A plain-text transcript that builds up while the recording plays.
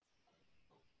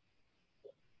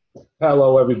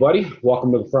Hello, everybody.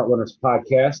 Welcome to the Frontrunners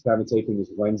Podcast. Time of taping is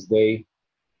Wednesday,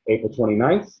 April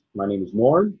 29th. My name is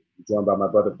Norm. I'm joined by my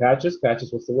brother, Patches.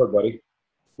 Patches, what's the word, buddy?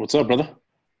 What's up, brother?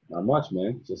 Not much,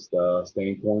 man. Just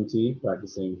staying quarantined,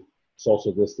 practicing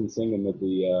social distancing amid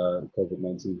the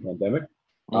COVID-19 pandemic.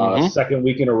 Second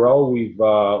week in a row, we've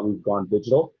gone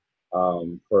digital.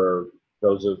 For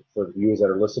for viewers that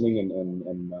are listening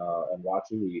and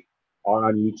watching, we are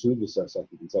on YouTube. This is our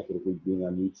second consecutive week being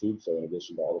on YouTube. So in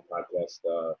addition to all the podcast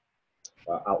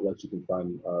outlets you can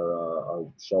find our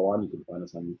show on, you can find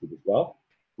us on YouTube as well.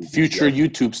 Future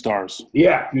YouTube stars.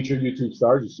 Yeah, future YouTube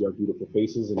stars. You see our beautiful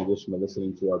faces in addition to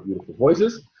listening to our beautiful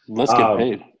voices. Let's get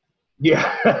paid.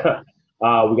 Yeah.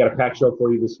 We got a packed show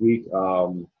for you this week.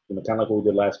 Kind of like what we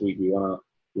did last week. We want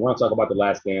to talk about The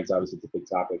Last Dance. Obviously, it's a big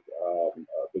topic, a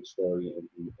big story in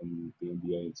the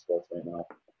NBA and sports right now.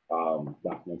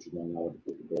 Documentary going on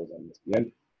with the Bulls on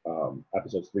ESPN.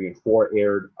 Episodes 3 and 4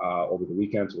 aired over the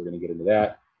weekend, so we're going to get into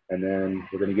that. And then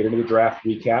we're going to get into the draft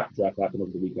recap. Draft happened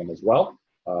over the weekend as well.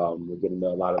 We're getting into a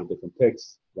lot of the different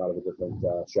picks, a lot of the different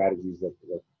strategies that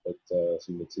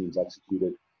some of the teams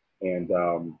executed. And,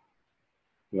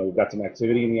 we've got some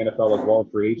activity in the NFL as well in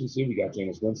free agency. We got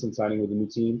Jameis Winston signing with a new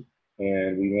team,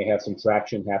 and we may have some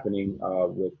traction happening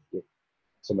with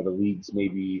some of the leagues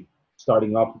maybe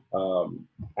starting up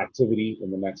activity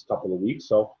in the next couple of weeks.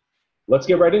 So let's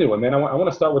get right into it, man. I want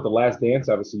to start with The Last Dance.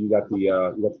 Obviously, you got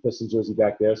the Pistons jersey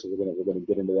back there, so we're gonna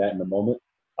get into that in a moment.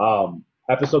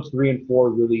 Episodes 3 and 4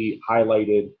 really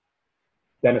highlighted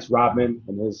Dennis Rodman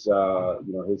and his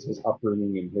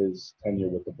upbringing and his tenure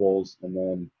with the Bulls, and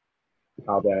then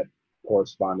how that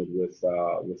corresponded with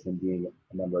him being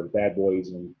a member of the Bad Boys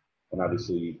and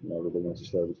obviously the Winter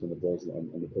story between the Bulls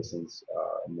and the Pistons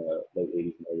in the late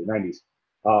 80s and early 90s.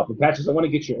 But Patches, I want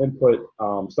to get your input,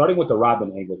 starting with the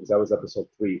Rodman angle, because that was episode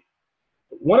 3.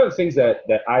 One of the things that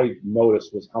I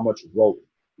noticed was how much rope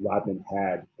Rodman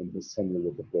had in his tenure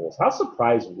with the Bulls. How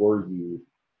surprised were you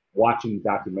watching the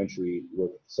documentary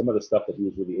with some of the stuff that he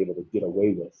was really able to get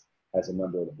away with as a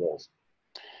member of the Bulls?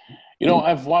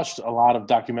 I've watched a lot of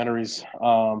documentaries,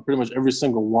 pretty much every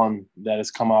single one that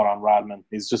has come out on Rodman.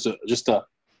 He's just a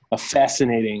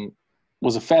fascinating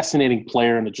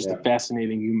player and a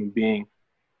fascinating human being.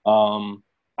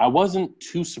 I wasn't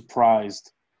too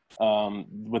surprised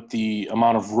with the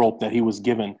amount of rope that he was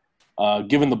given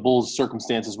the Bulls'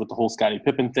 circumstances with the whole Scottie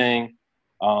Pippen thing.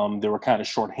 They were kind of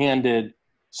shorthanded,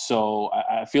 so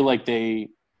I feel like they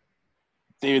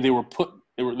were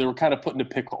kind of put in a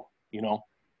pickle.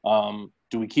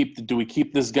 Do we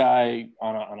keep this guy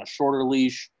on a shorter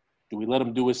leash? Do we let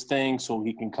him do his thing so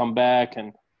he can come back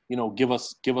and give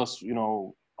us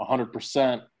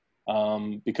 100%?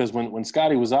 Because when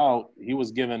Scotty was out, he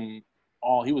was giving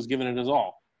it his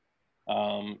all,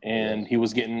 and he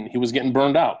was getting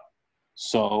burned out.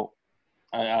 So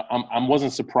I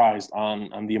wasn't surprised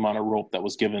on the amount of rope that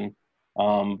was given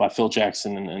by Phil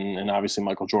Jackson and obviously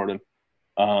Michael Jordan.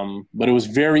 But it was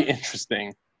very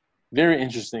interesting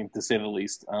to say the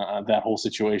least. That whole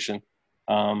situation.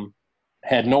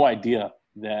 Had no idea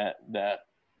that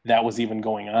was even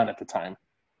going on at the time.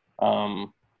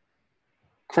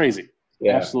 Crazy.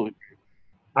 Yeah. Absolutely.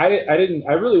 I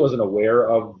really wasn't aware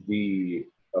of the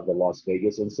Las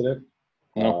Vegas incident.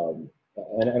 No.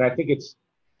 And I think it's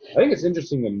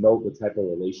interesting to note the type of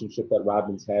relationship that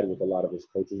Rodman's had with a lot of his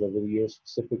coaches over the years,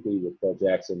 specifically with Phil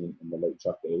Jackson and the late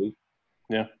Chuck Daly.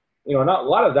 Yeah. Not a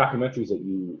lot of documentaries that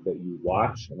you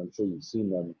watch, and I'm sure you've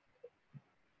seen them,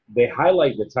 they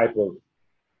highlight the type of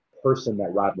person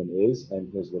that Rodman is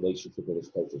and his relationship with his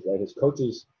coaches, right? His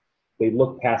coaches, they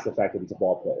look past the fact that he's a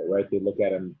ball player, right? They look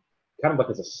at him kind of like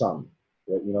as a son,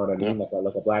 right? You know what I mean? Yeah.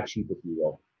 Like a black sheep, if you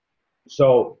will.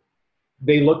 So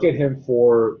they look at him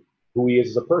for who he is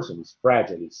as a person. He's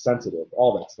fragile, he's sensitive,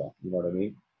 all that stuff. You know what I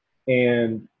mean?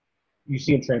 And you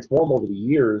see him transform over the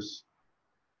years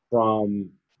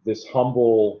from this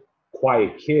humble,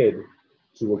 quiet kid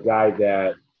to a guy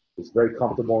that is very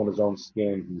comfortable in his own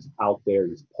skin. He's out there,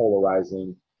 he's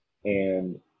polarizing.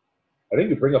 And I think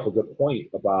you bring up a good point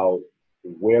about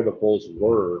where the Bulls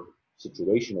were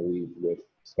situationally with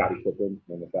Scottie Pippen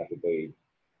and the fact that they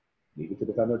needed to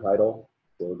defend their title.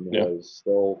 Jordan was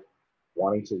still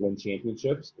wanting to win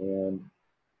championships. And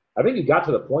I think it got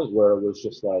to the point where it was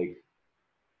just like,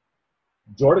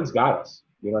 Jordan's got us.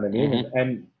 You know what I mean? Mm-hmm.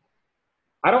 And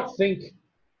I don't think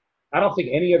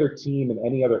any other team in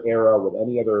any other era with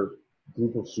any other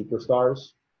group of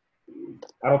superstars,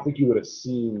 I don't think you would have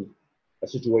seen a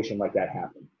situation like that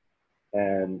happen.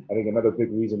 And I think another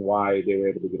big reason why they were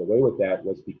able to get away with that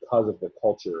was because of the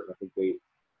culture. I think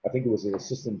it was the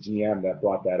assistant GM that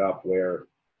brought that up, where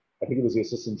I think it was the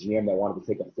assistant GM that wanted to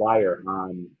take a flyer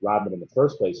on Rodman in the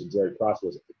first place, and Jerry Krause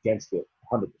was against it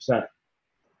 100%.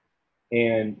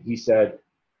 And he said,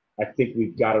 I think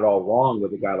we've got it all wrong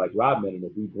with a guy like Rodman, and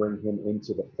if we bring him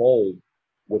into the fold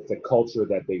with the culture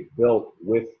that they've built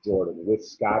with Jordan, with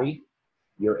Scottie,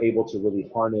 you're able to really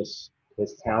harness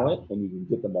his talent and you can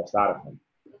get the most out of him.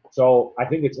 So I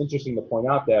think it's interesting to point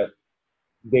out that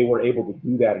they were able to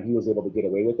do that and he was able to get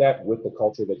away with that with the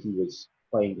culture that he was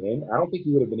playing in. I don't think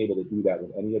he would have been able to do that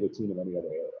with any other team in any other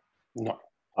era.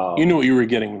 No. You knew what you were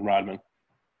getting with Rodman.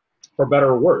 For better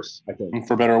or worse, I think.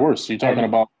 For better or worse. You're talking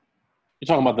about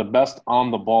the best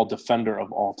on the ball defender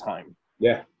of all time.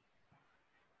 Yeah.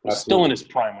 Was still in his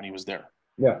prime when he was there.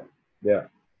 Yeah. Yeah.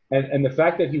 And the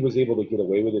fact that he was able to get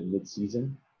away with it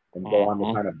mid-season and go on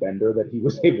the kind of bender that he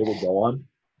was able to go on.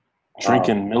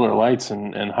 Drinking Miller Lights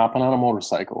and hopping on a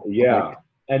motorcycle. Yeah.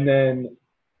 And then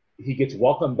he gets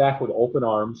welcomed back with open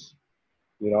arms.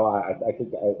 You know, I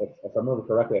think, if I remember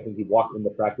correctly, I think he walked into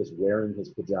practice wearing his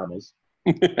pajamas.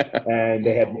 And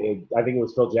they had, I think it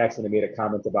was Phil Jackson that made a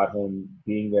comment about him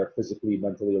being there physically,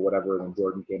 mentally, or whatever. And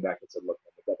Jordan came back and said, look,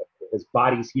 his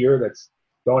body's here.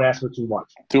 Don't ask for too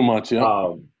much. Too much,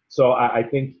 yeah. So I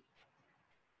think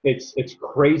it's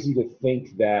crazy to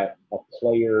think that a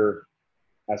player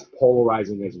as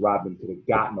polarizing as Rodman could have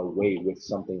gotten away with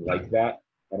something like that.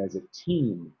 And as a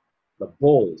team, the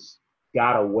Bulls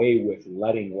got away with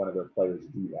letting one of their players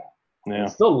do that. Yeah. It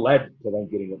still led to them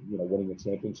winning a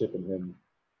championship and him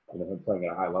playing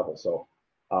at a high level. So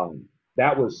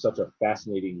that was such a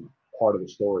fascinating part of the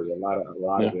story. A lot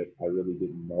of it I really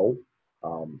didn't know.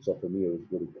 So for me, it was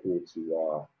really cool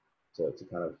to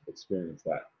kind of experience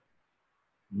that.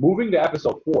 Moving to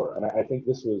episode 4, and I think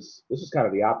this was kind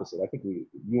of the opposite. I think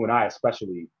you and I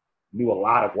especially knew a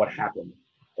lot of what happened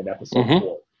in episode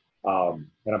 4.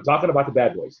 And I'm talking about the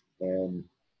Bad Boys. And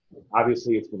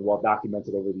obviously, it's been well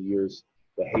documented over the years,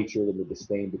 the hatred and the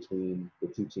disdain between the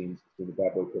two teams, between the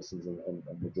Bad Boy Pistons and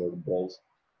the Jordan Bulls.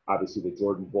 Obviously, the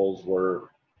Jordan Bulls were,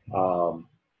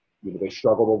 they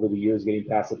struggled over the years getting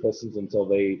past the Pistons until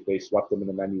they swept them in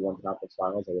the 91 conference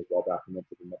finals. That was well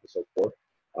documented in episode 4.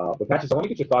 But Patches, I want to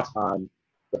get your thoughts on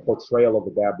the portrayal of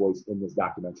the Bad Boys in this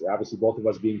documentary. Obviously, both of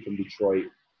us being from Detroit,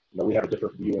 we have a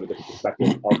different view and a different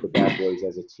perspective of the Bad Boys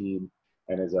as a team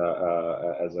and as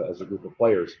a group of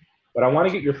players. But I want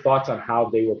to get your thoughts on how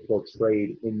they were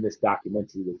portrayed in this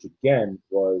documentary, which again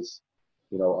was,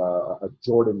 a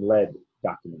Jordan-led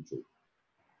documentary.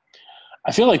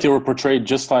 I feel like they were portrayed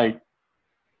just like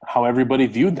how everybody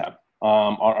viewed them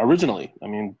originally. I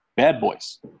mean, Bad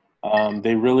Boys.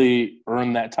 They really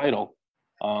earned that title,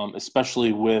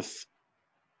 especially with,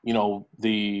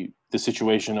 the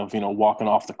situation of, walking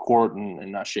off the court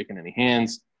and not shaking any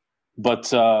hands.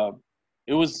 But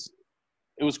it was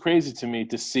crazy to me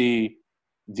to see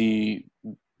the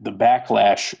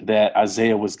backlash that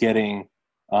Isaiah was getting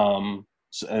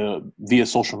via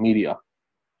social media.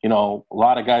 A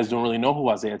lot of guys don't really know who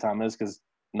Isaiah Thomas is because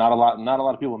not a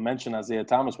lot of people mention Isaiah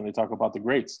Thomas when they talk about the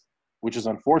greats, which is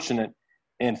unfortunate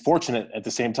and fortunate at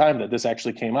the same time that this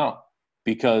actually came out,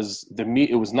 because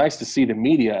it was nice to see the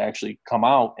media actually come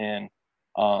out and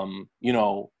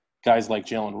guys like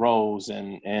Jalen Rose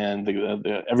and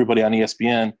everybody on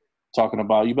ESPN talking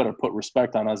about, you better put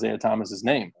respect on Isaiah Thomas's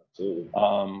name. Absolutely.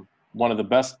 One of the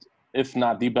best, if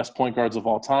not the best, point guards of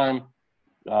all time.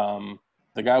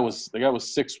 The guy was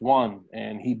 6'1",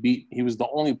 and he was the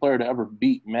only player to ever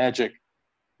beat Magic,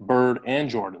 Bird, and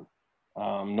Jordan.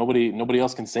 Nobody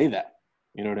else can say that.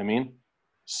 You know what I mean?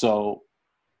 So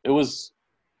it was,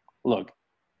 look,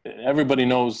 everybody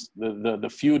knows the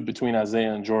feud between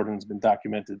Isaiah and Jordan has been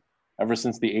documented ever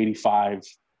since the 85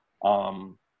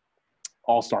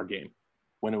 All-Star game,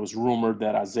 when it was rumored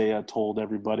that Isaiah told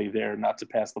everybody there not to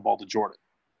pass the ball to Jordan.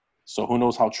 So who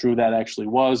knows how true that actually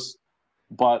was.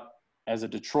 But as a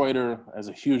Detroiter, as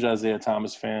a huge Isaiah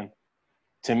Thomas fan,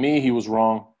 to me, he was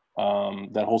wrong.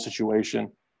 That whole situation,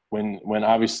 when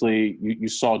obviously you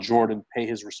saw Jordan pay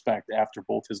his respect after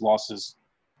both his losses,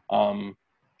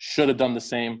 should have done the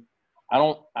same. I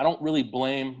don't really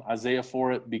blame Isaiah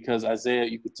for it, because Isaiah,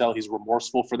 you could tell he's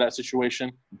remorseful for that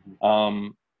situation.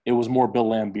 It was more Bill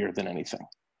Laimbeer than anything.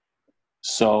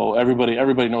 So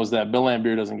everybody knows that Bill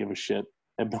Laimbeer doesn't give a shit.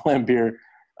 And Bill Laimbeer,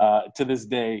 to this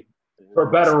day,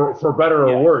 for better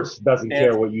or worse, doesn't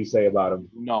care what you say about him.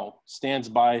 No, stands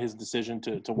by his decision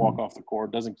to walk off the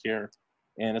court, doesn't care.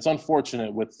 And it's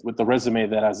unfortunate with the resume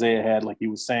that Isaiah had, like he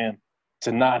was saying,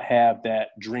 to not have that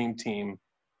dream team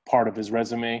part of his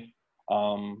resume.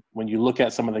 When you look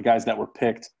at some of the guys that were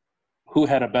picked, who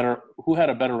had a better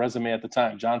resume at the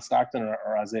time, John Stockton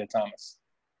or Isaiah Thomas?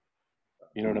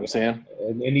 You know what I'm saying?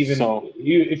 And even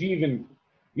if you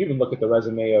even look at the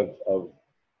resume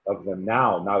of them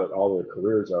now that all their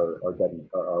careers are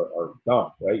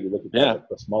done, right? You look at guys like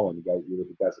Chris Mullin, you look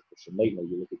at guys like Christian Laettner,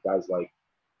 you look at guys like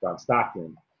John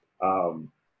Stockton,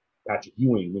 Patrick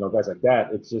Ewing, guys like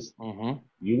that. It's just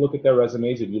you look at their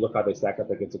resumes and you look how they stack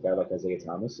up against a guy like Isaiah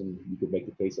Thomas, and you could make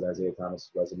the case that Isaiah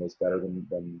Thomas' resume is better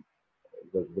than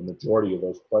the majority of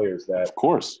those players that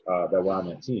were on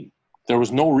that team. There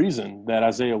was no reason that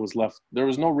Isaiah was left. There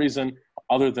was no reason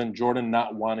other than Jordan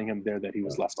not wanting him there that he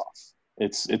was left off.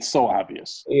 It's so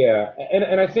obvious. Yeah,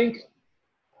 and I think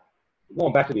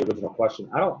going back to the original question,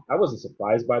 I wasn't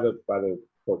surprised by the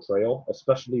portrayal,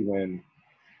 especially when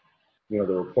the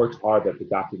reports are that the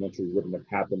documentary wouldn't have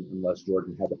happened unless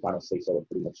Jordan had the final say-so in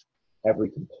pretty much every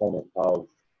component of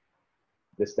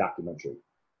this documentary.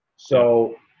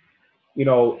 So,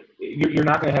 you're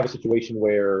not going to have a situation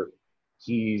where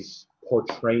he's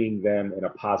portraying them in a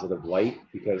positive light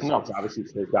because it's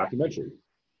his documentary.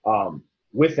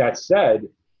 With that said,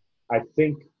 I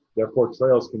think their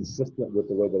portrayal is consistent with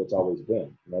the way that it's always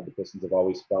been. The Pistons have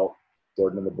always felt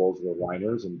Jordan and the Bulls were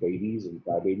whiners and babies and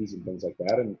crybabies and things like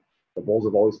that, and the Bulls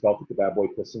have always felt that the bad boy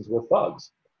Pistons were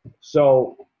thugs.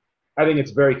 So I think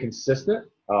it's very consistent.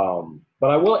 But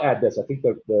I will add this: I think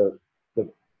the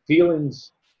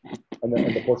feelings and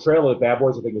the portrayal of the bad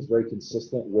boys, I think, is very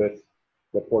consistent with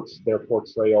their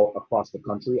portrayal across the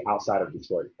country outside of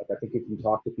Detroit. Like, I think if you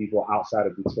talk to people outside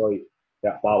of Detroit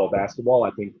that follow basketball,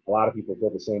 I think a lot of people feel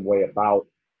the same way about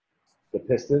the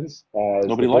Pistons as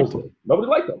nobody liked them. Nobody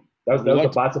liked them. That's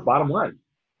the bottom line.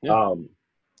 Yeah. And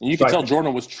you could tell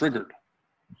Jordan was triggered.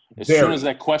 As soon as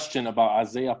that question about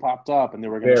Isaiah popped up and they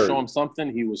were going to show him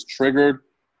something, he was triggered,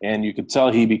 and you could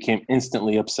tell he became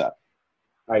instantly upset.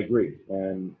 I agree.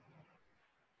 And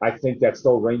I think that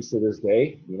still reigns to this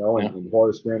day, and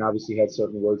Horace Grant obviously had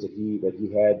certain words that he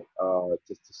had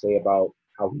just to say about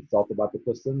how he felt about the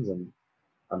Pistons, and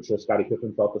I'm sure Scottie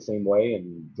Pippen felt the same way,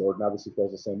 and Jordan obviously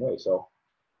feels the same way. So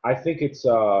I think it's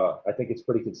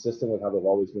pretty consistent with how they've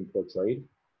always been portrayed.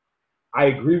 I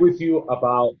agree with you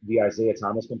about the Isaiah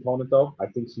Thomas component, though. I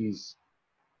think he's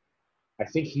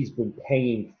been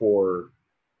paying for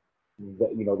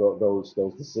those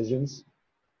decisions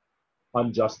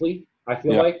unjustly. I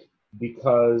feel like,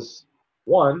 because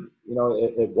one,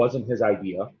 it wasn't his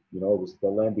idea. It was the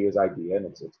Lambier's idea, and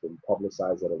it's been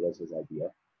publicized that it was his idea.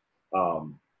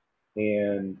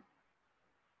 And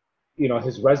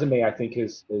his resume, I think,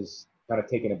 is kind of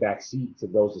taken a back seat to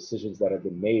those decisions that have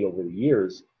been made over the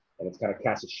years, and it's kind of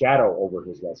cast a shadow over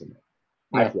his resume.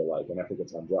 I feel like, and I think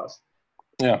it's unjust.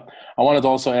 Yeah, I wanted to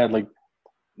also add,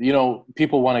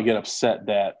 people want to get upset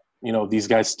that these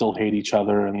guys still hate each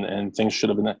other, and things should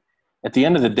have been. At the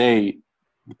end of the day,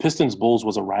 the Pistons Bulls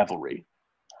was a rivalry.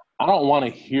 I don't want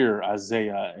to hear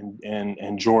Isaiah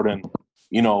and Jordan,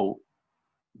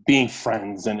 being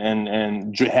friends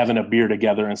and having a beer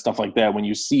together and stuff like that when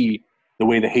you see the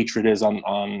way the hatred is on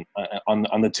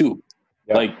the tube.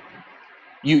 Yep.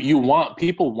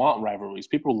 People want rivalries.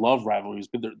 People love rivalries,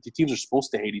 but the teams are supposed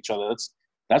to hate each other.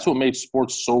 That's what made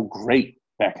sports so great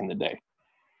back in the day.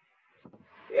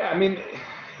 Yeah, I mean,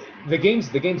 the game's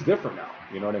different now.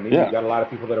 You know what I mean? Yeah. You got a lot of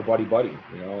people that are buddy,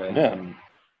 and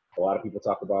a lot of people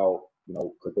talk about,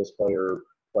 could this player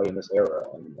play in this era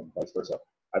and vice versa.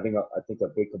 I think a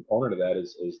big component of that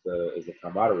is the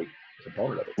camaraderie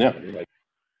component of it. Yeah. I mean,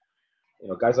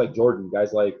 guys like Jordan,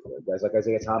 guys like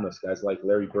Isaiah Thomas, guys like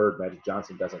Larry Bird, Magic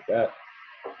Johnson, guys like that.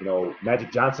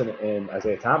 Magic Johnson and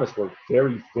Isaiah Thomas were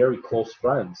very, very close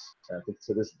friends. And I think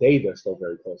to this day they're still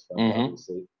very close friends,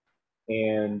 obviously.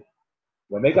 And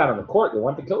when they got on the court, they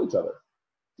wanted to kill each other.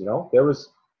 There was,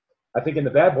 I think, in the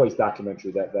Bad Boys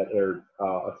documentary that aired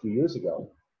a few years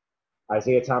ago,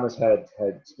 Isaiah Thomas had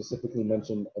specifically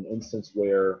mentioned an instance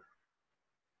where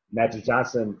Magic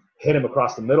Johnson hit him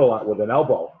across the middle with an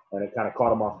elbow, and it kind of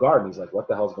caught him off guard. And he's like, what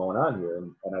the hell's going on here?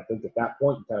 And I think at that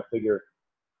point you kind of figure,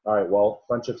 all right, well,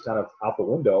 friendship's kind of out the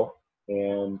window,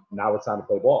 and now it's time to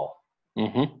play ball.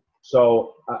 Mm-hmm.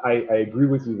 So I agree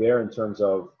with you there in terms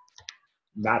of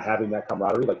not having that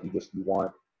camaraderie. Like, you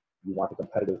want the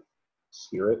competitive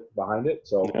spirit behind it.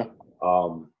 So,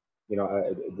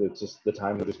 it's just, the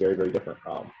times are just very, very different.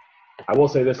 I will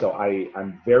say this, though.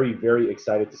 I'm very, very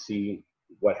excited to see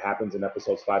what happens in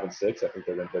episodes 5 and 6. I think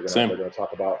they're going to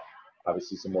talk about,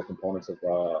 obviously, some more components of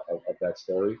that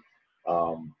story.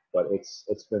 But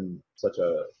it's been such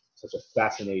a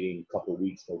fascinating couple of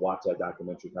weeks to watch that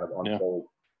documentary kind of unfold.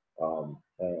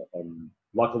 And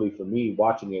luckily for me,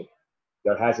 watching it,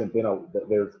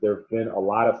 there've been a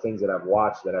lot of things that I've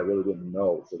watched that I really didn't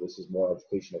know. So this is more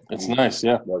educational. It's nice,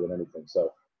 yeah. More than anything.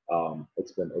 So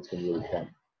It's been really fun.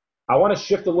 I want to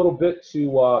shift a little bit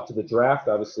to the draft.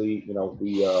 Obviously, we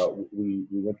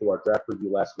went through our draft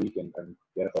preview last week, and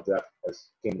the NFL draft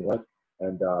came and went.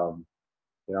 And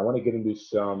I want to get into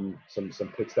some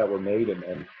picks that were made and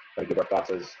kind of give our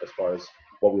thoughts as far as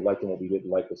what we liked and what we didn't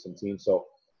like with some teams. So,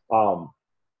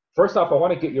 first off, I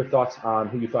want to get your thoughts on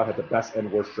who you thought had the best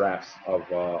and worst drafts of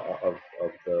the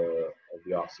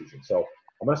offseason. So,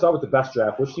 I'm going to start with the best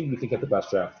draft. Which team do you think had the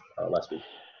best draft last week?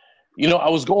 I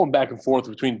was going back and forth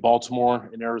between Baltimore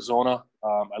and Arizona.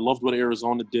 I loved what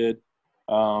Arizona did,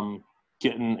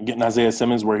 getting Isaiah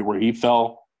Simmons where he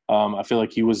fell. I feel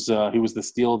like he was the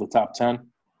steal of the top 10.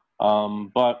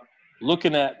 But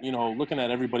looking at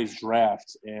everybody's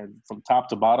draft and from top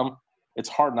to bottom, it's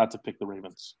hard not to pick the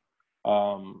Ravens.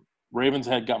 Ravens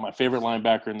had got my favorite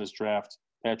linebacker in this draft,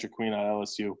 Patrick Queen at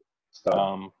LSU.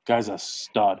 Guy's a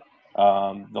stud.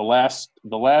 The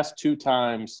last two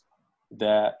times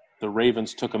that the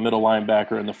Ravens took a middle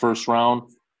linebacker in the first round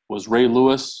was Ray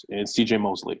Lewis and C.J.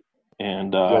 Mosley,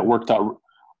 and worked out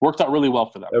really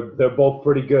well for them. They're both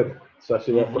pretty good,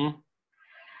 especially. Mm-hmm.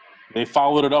 They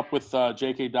followed it up with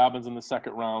J.K. Dobbins in the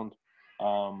second round.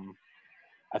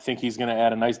 I think he's going to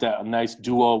add a nice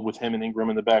duo with him and Ingram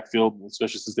in the backfield,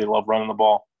 especially since they love running the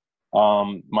ball.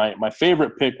 My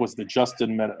favorite pick was the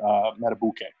Justin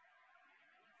Matabuke.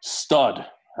 Stud.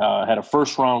 Had a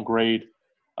first-round grade.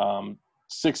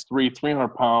 6'3",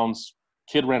 300 pounds.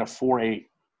 Kid ran a 4.8.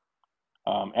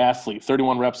 Athlete,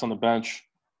 31 reps on the bench.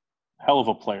 Hell of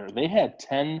a player. They had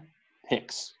 10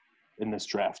 picks in this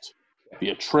draft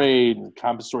via trade and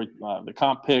the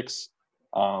comp picks.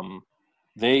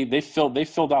 They filled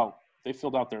out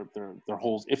their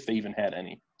holes if they even had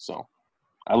any. So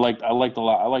I liked a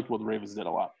lot. I liked what the Ravens did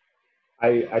a lot.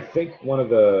 I think one of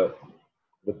the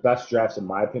best drafts, in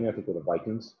my opinion, I think were the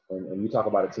Vikings. And you talk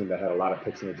about a team that had a lot of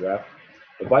picks in the draft.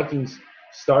 The Vikings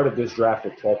started this draft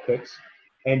with 12 picks,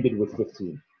 ended with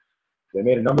 15. They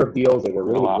made a number of deals. They were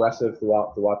really aggressive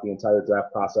throughout the entire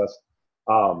draft process.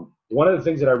 One of the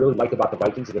things that I really liked about the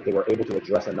Vikings is that they were able to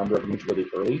address a number of needs really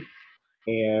early.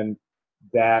 And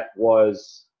that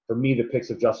was, for me, the picks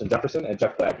of Justin Jefferson and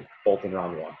Jeff Gladney, both in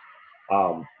round one.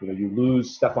 You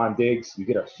lose Stephon Diggs. You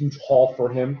get a huge haul for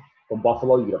him from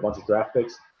Buffalo. You get a bunch of draft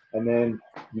picks. And then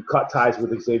you cut ties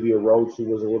with Xavier Rhodes, who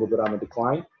was a little bit on the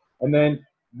decline. And then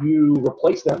you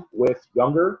replace them with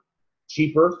younger,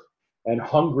 cheaper, and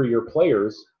hungrier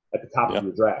players at the top of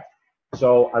your draft.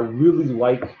 So I really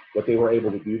like what they were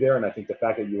able to do there, and I think the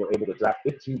fact that you were able to draft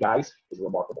 15 guys is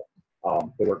remarkable.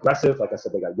 They were aggressive. Like I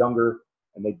said, they got younger,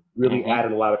 and they really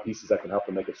added a lot of pieces that can help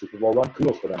them make a Super Bowl run.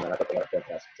 Kudos for them, man. I thought they had a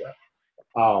fantastic draft.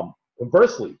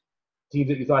 Conversely, teams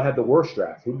that you thought had the worst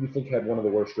draft, who do you think had one of the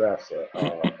worst drafts over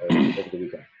the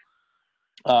weekend?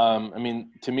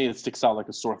 To me, it sticks out like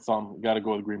a sore thumb. Got to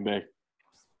go with Green Bay.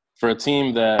 For a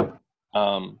team that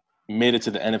made it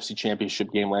to the NFC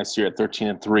Championship game last year at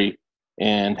 13-3,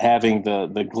 and having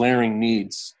the glaring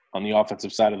needs on the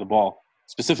offensive side of the ball,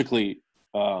 specifically,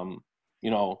 at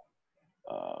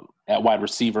wide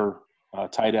receiver,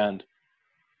 tight end,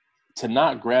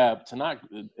 and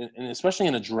especially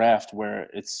in a draft where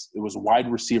it was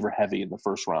wide receiver heavy in the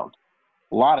first round,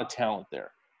 a lot of talent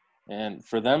there. And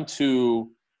for them to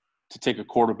take a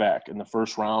quarterback in the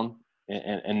first round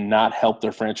and not help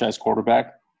their franchise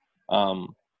quarterback,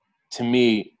 to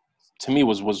me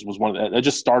was one of the, it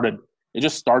just started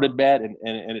bad and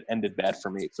it ended bad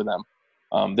for them.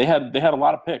 They had a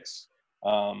lot of picks.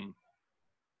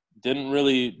 Didn't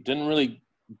really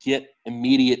get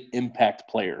immediate impact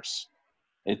players.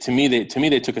 To me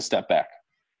they took a step back.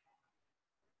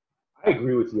 I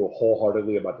agree with you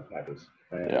wholeheartedly about the Packers.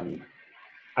 And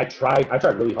I tried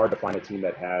really hard to find a team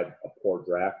that had a poor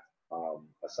draft,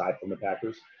 aside from the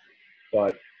Packers.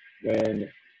 But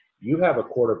when you have a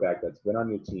quarterback that's been on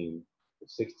your team for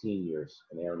 16 years,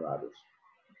 in Aaron Rodgers,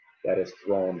 that has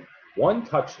thrown one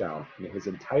touchdown in his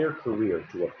entire career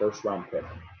to a first-round pick,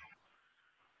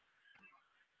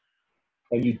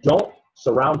 and you don't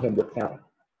surround him with talent,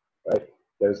 right?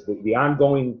 There's the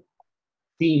ongoing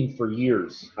theme for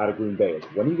years out of Green Bay is,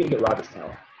 when are you going to get Rodgers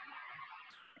talent?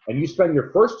 And you spend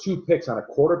your first two picks on a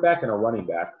quarterback and a running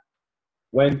back,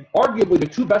 when arguably the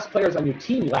two best players on your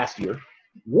team last year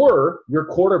were your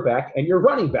quarterback and your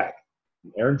running back,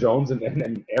 Aaron Jones and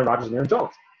Aaron Rodgers and Aaron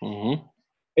Jones. Mm-hmm.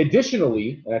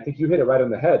 Additionally, and I think you hit it right on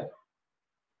the head,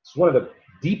 it's one of the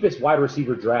deepest wide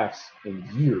receiver drafts in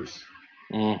years.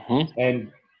 Mm-hmm.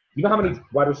 And you know how many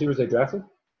wide receivers they drafted?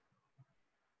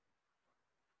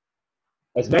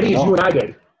 As many as you and I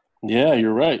did. Yeah,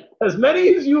 you're right. As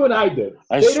many as you and I did.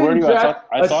 I swear to you,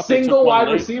 I thought a single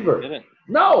wide receiver.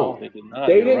 No, they did not.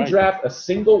 They You're didn't right. draft a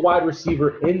single wide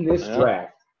receiver in this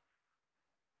draft.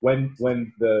 When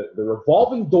the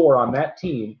revolving door on that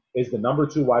team is the number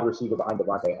 2 wide receiver behind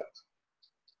Devontae Adams.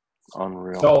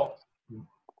 Unreal. So,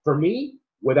 for me,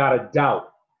 without a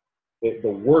doubt, the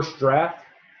worst draft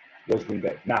was Green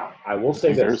Bay. Now, I will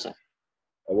say this.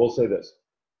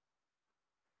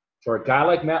 For a guy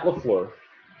like Matt LaFleur,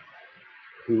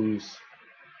 who's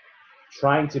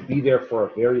trying to be there for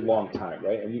a very long time,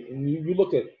 right? And you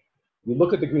look at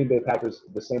the Green Bay Packers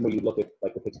the same way you look at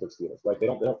like the Pittsburgh Steelers, right? They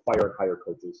don't fire and hire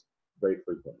coaches very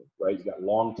frequently, right? You got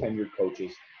long tenured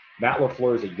coaches. Matt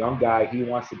LaFleur is a young guy. He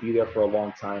wants to be there for a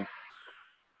long time.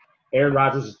 Aaron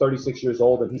Rodgers is 36 years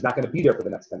old, and he's not going to be there for the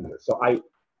next 10 years. So I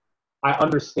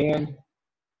understand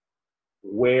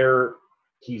where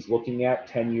he's looking at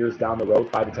 10 years down the road,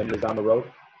 5 to 10 years down the road.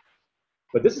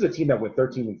 But this is a team that went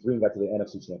 13-3 and got to the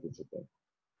NFC Championship game.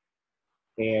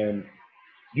 And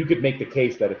you could make the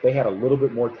case that if they had a little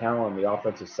bit more talent on the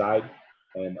offensive side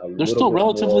and they're still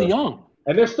relatively young.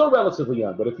 And they're still relatively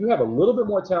young. But if you have a little bit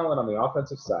more talent on the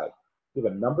offensive side, you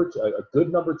have a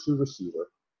good number 2 receiver,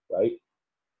 right?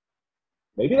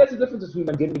 Maybe that's the difference between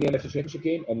them getting to the NFC Championship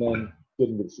game and then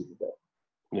getting to the Super Bowl.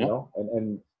 Yeah. You know?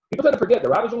 And people tend to forget that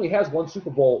Rodgers only has 1 Super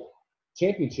Bowl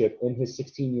championship in his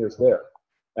 16 years there.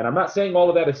 And I'm not saying all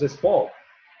of that is his fault.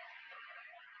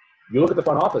 You look at the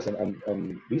front office,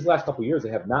 and these last couple of years, they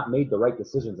have not made the right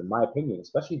decisions, in my opinion,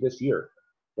 especially this year.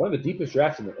 One of the deepest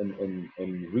drafts in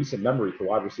recent memory for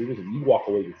wide receivers, and you walk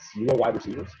away with 0 wide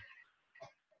receivers.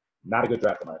 Not a good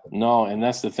draft, in my opinion. No, and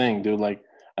that's the thing, dude. Like,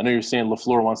 I know you're saying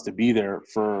LaFleur wants to be there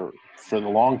for the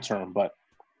long term, but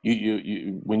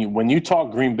when you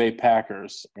talk Green Bay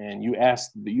Packers and you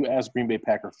ask Green Bay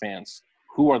Packer fans,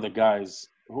 who are the guys?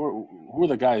 Who are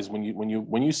the guys when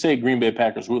you say Green Bay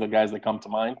Packers? Who are the guys that come to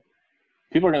mind?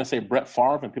 People are going to say Brett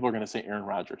Favre, and people are going to say Aaron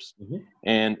Rodgers. Mm-hmm.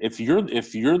 And if you're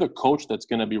the coach that's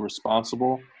going to be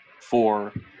responsible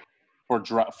for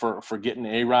getting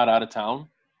A-Rod out of town,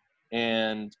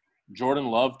 and Jordan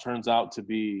Love turns out to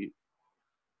be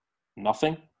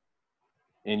nothing,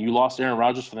 and you lost Aaron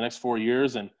Rodgers for the next 4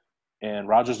 years, and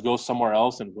Rodgers goes somewhere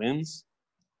else and wins,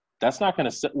 that's not going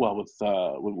to sit well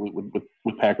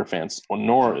with Packer fans,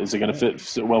 nor is it going to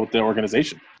sit well with the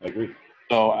organization. I agree.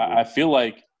 So I feel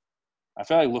like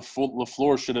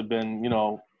LaFleur should have been,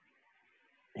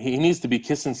 he needs to be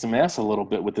kissing some ass a little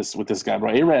bit with this guy, bro.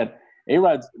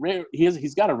 A-Rod,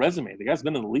 he's got a resume. The guy's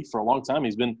been in the league for a long time.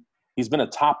 He's been a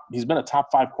top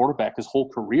 5 quarterback his whole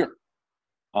career.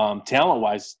 Talent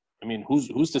wise, I mean,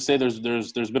 who's to say there's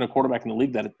been a quarterback in the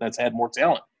league that's had more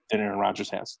talent than Aaron Rodgers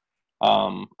has.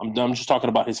 I'm just talking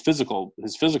about his physical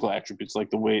attributes, like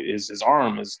the way his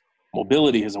arm, his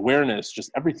mobility, his awareness,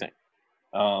 just everything.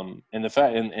 And the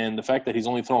fact that he's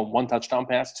only thrown 1 touchdown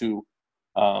pass to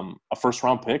a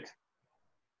first-round pick,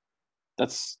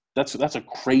 that's a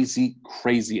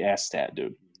crazy ass stat,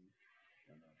 dude.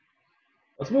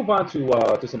 Let's move on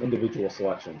to some individual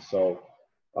selections. So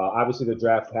obviously the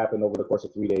draft happened over the course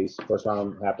of 3 days. First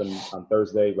round happened on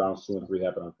Thursday. Rounds 2 and 3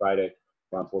 happened on Friday.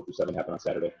 Round 4 through 7 happened on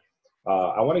Saturday.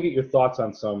 I want to get your thoughts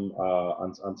on some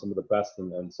of the best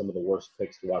and some of the worst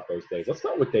picks throughout those days. Let's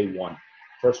start with day 1,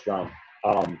 first round.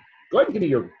 Go ahead and give me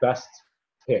your best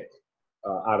pick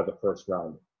out of the first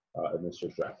round in this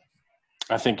year's draft.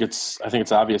 I think it's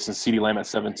obvious. And CeeDee Lamb at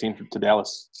 17 to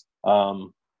Dallas.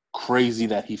 Crazy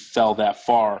that he fell that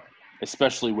far,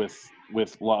 especially with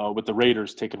the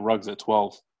Raiders taking Ruggs at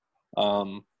 12.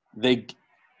 CeeDee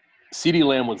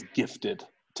Lamb was gifted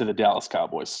to the Dallas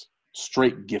Cowboys,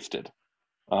 straight gifted.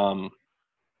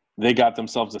 They got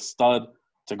themselves a stud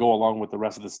to go along with the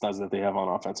rest of the studs that they have on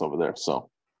offense over there. So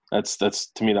that's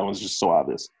to me, that one's just so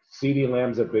obvious. CeeDee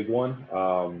Lamb's a big one.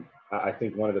 I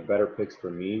think one of the better picks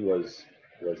for me was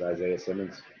Isaiah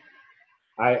Simmons.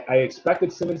 I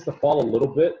expected Simmons to fall a little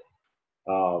bit.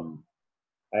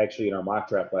 Actually, in our mock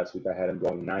draft last week, I had him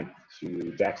going 9th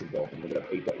to Jacksonville and ended up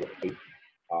 8 to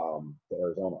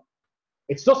Arizona.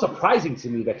 It's still surprising to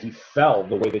me that he fell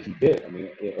the way that he did. I mean,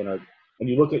 and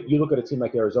you look at a team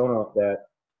like Arizona that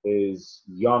is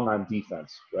young on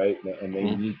defense, right? And they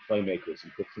need playmakers.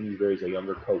 And Cliff Kingsbury is a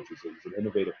younger coach. He's an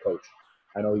innovative coach.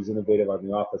 I know he's innovative on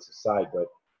the offensive side, but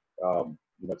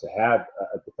to have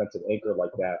a defensive anchor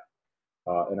like that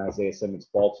and Isaiah Simmons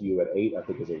fall to you at 8, I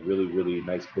think is a really, really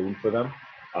nice boon for them.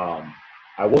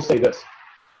 I will say this: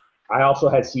 I also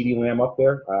had CeeDee Lamb up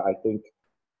there. I think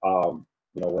when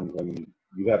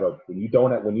you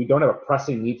don't have a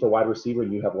pressing need for wide receiver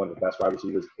and you have one of the best wide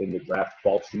receivers in the draft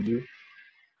fall to you,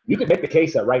 you could make the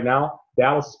case that right now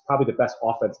Dallas is probably the best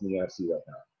offense in the NFC right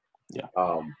now. Yeah.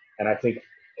 And I think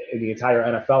in the entire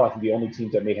NFL, I think the only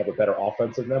teams that may have a better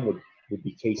offense than them would would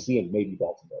be KC and maybe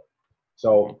Baltimore.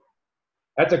 So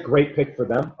that's a great pick for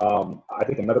them. I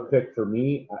think another pick for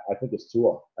me, I think is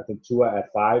Tua. I think Tua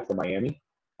at 5 for Miami.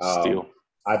 Steal.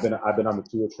 I've been on the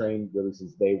Tua train really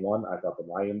since day one. I thought the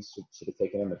Lions should have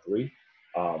taken him at 3.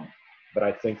 But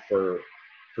I think for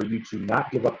you to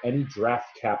not give up any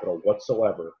draft capital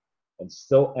whatsoever and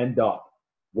still end up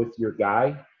with your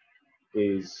guy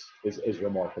is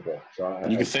remarkable. So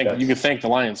you can thank the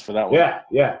Lions for that one.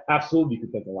 Yeah, absolutely. You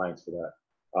can thank the Lions for that.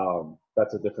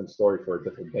 That's a different story for a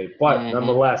different day. But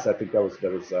nonetheless, I think that was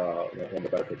one of the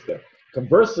better picks there.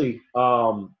 Conversely,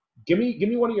 give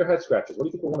me one of your head scratchers. What do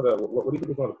you think was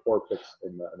one of the 4 picks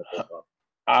in the first round?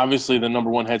 Obviously, the number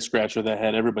one head scratcher that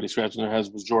had everybody scratching their heads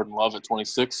was Jordan Love at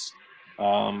 26,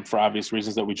 for obvious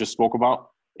reasons that we just spoke about,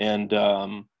 and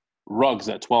Ruggs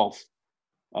at 12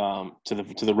 to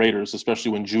the Raiders,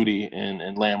 especially when Judy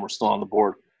and Lamb were still on the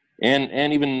board,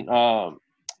 and even the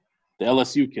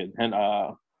LSU kid and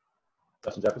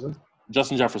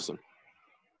Justin Jefferson.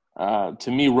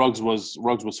 To me, Ruggs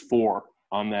was 4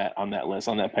 on that list,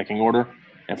 on that pecking order,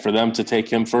 and for them to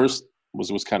take him first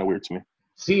was kind of weird to me.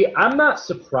 See, I'm not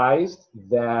surprised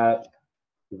that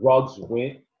Ruggs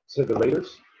went to the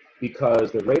Raiders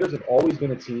because the Raiders have always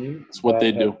been a team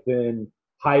that have been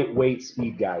height, weight,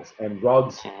 speed guys, and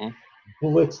Ruggs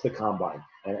blitzed the combine.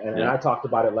 And I talked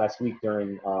about it last week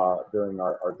during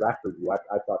our draft review.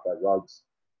 I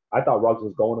thought Ruggs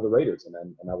was going to the Raiders, and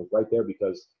I was right there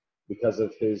because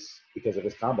of his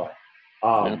combine.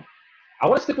 I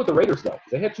want to stick with the Raiders though.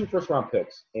 They had 2 first-round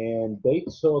picks, and they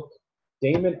took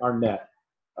Damon Arnett,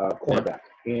 cornerback.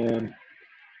 And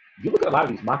you look at a lot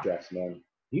of these mock drafts, man.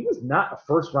 He was not a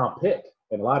first-round pick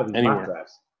in a lot of these mock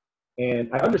drafts. And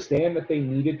I understand that they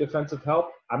needed defensive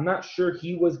help. I'm not sure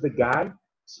he was the guy,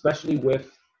 especially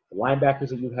with the linebackers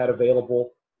that you had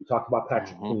available. We talked about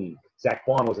Patrick Queen. Zach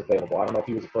Bond was available. I don't know if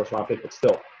he was a first-round pick, but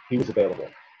still, he was available.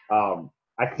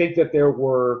 I think that there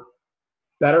were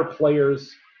better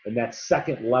players in that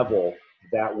second level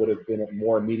that would have been a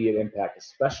more immediate impact,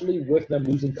 especially with them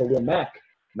losing Khalil Mack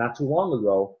not too long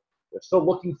ago. They're still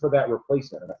looking for that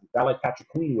replacement. And I think a guy like Patrick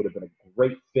Queen would have been a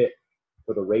great fit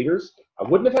for the Raiders. I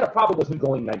wouldn't have had a problem with him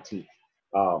going 19th.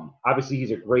 Obviously,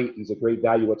 he's a great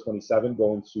value at 27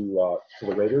 going to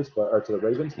the Raiders, or to the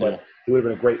Ravens. But he would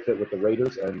have been a great fit with the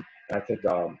Raiders, and I think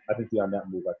the Arnett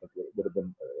move would have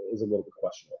been is a little bit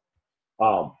questionable.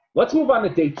 Let's move on to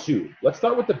day 2. Let's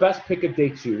start with the best pick of day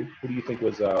 2. Who do you think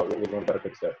was one of the better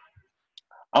picks there?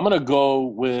 I'm going to go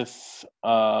with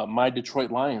my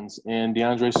Detroit Lions and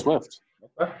DeAndre Swift.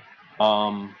 Okay.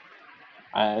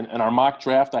 In our mock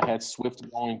draft, I had Swift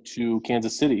going to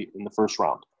Kansas City in the first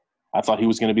round. I thought he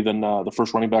was going to be the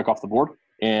first running back off the board.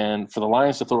 And for the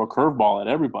Lions to throw a curveball at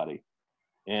everybody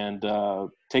and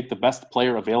take the best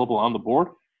player available on the board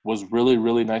was really,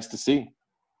 really nice to see.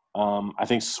 I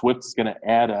think Swift is going to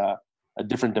add a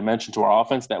different dimension to our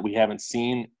offense that we haven't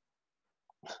seen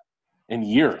in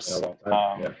years.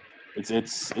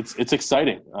 It's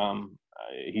exciting.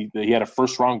 He had a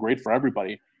first round grade for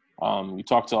everybody. You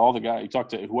talk to all the guys, you talk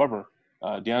to whoever.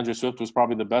 DeAndre Swift was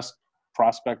probably the best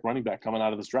prospect running back coming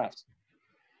out of this draft.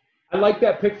 I like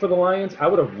that pick for the Lions. I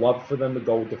would have loved for them to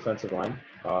go with defensive line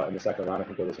in the second round. I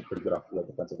think there was some pretty good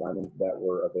defensive linemen that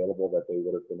were available that they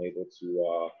would have been able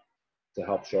to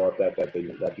help show up that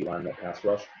D-line, that pass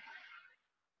rush.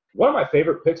 One of my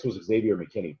favorite picks was Xavier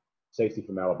McKinney, safety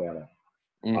from Alabama.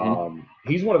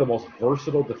 He's one of the most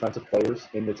versatile defensive players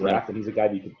in the draft, and he's a guy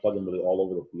that you can plug in really all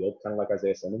over the field, kind of like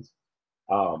Isaiah Simmons.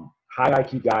 High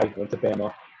IQ guy, went to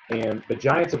Bama, and the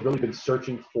Giants have really been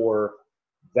searching for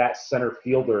that center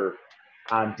fielder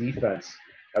on defense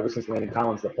ever since Landon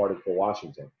Collins departed for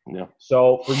Washington. Yeah.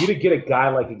 So for you to get a guy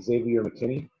like Xavier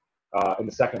McKinney in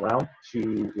the second round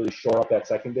to really shore up that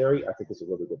secondary, I think is a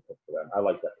really good pick for them. I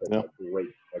like that pick. Yeah.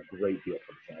 A great deal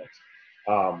for the Giants.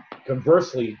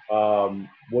 Conversely,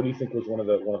 what do you think was one of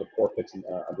the poor picks on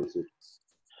this year?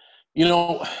 You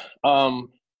know,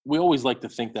 we always like to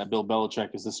think that Bill Belichick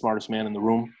is the smartest man in the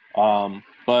room,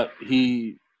 but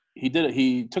he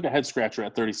took a head scratcher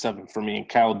at 37 for me.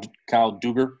 Kyle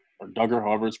Duggar, or Duggar,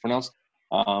 however it's pronounced,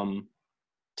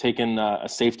 taking a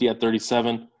safety at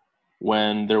 37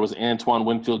 when there was Antoine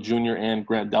Winfield Jr. and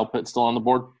Grant Delpit still on the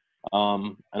board.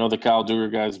 I know the Kyle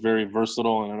Duggar guy is very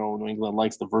versatile, and I know New England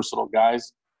likes the versatile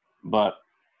guys, but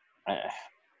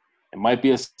it might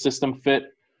be a system fit,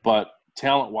 but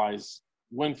talent-wise,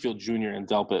 Winfield Jr. and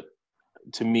Delpit,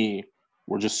 to me,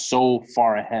 were just so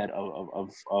far ahead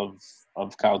of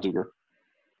Kyle Duggar.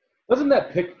 Doesn't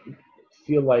that pick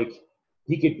feel like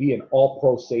he could be an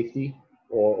all-pro safety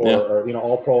or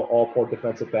all pro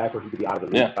defensive back, or he could be out of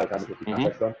the league by the time he gets the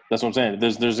contract done. That's what I'm saying.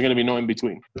 There's going to be no in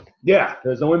between. Yeah,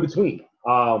 there's no in between.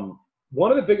 One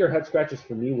of the bigger head scratches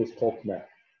for me was Cole Kmet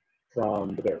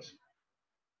from the Bears.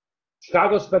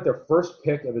 Chicago spent their first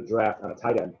pick of the draft on a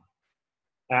tight end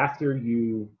after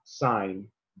you sign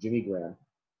Jimmy Graham,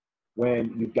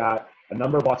 when you've got a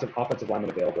number of offensive linemen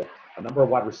available, a number of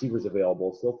wide receivers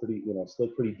available, still pretty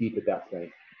deep at that point.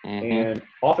 And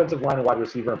offensive line and wide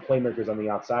receiver and playmakers on the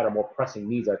outside are more pressing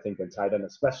needs, I think, than tight end,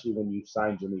 especially when you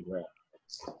sign Jimmy Graham.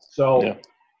 So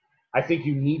I think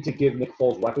you need to give Nick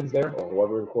Foles weapons there, or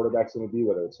whoever the quarterback's going to be,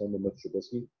 whether it's him or Mitch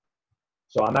Trubisky.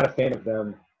 So I'm not a fan of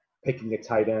them picking a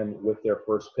tight end with their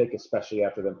first pick, especially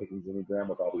after them picking Jimmy Graham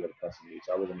with all the other pressing needs.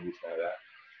 So I wasn't a huge fan of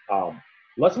that.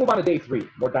 Let's move on to day 3.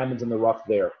 More diamonds in the rough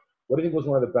there. What do you think was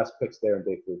one of the best picks there in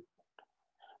day 3?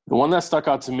 The one that stuck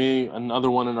out to me,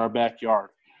 another one in our backyard,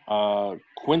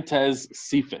 Quintez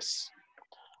Cephas.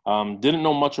 Didn't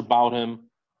know much about him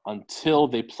until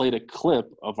they played a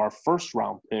clip of our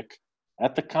first-round pick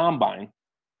at the Combine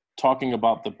talking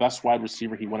about the best wide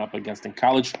receiver he went up against in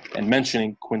college and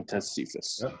mentioning Quintez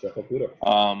Cephas. Jeff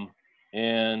Okudah.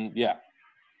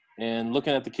 And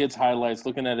looking at the kid's highlights,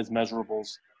 looking at his measurables,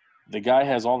 the guy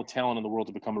has all the talent in the world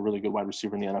to become a really good wide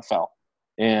receiver in the NFL.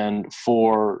 And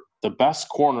for the best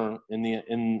corner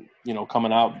in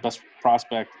coming out, best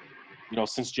prospect,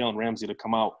 since Jalen Ramsey to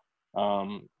come out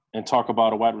and talk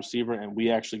about a wide receiver, and we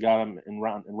actually got him in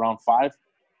round 5,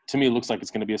 to me it looks like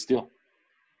it's going to be a steal.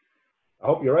 I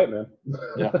hope you're right, man.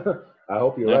 Yeah. I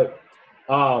hope you're right.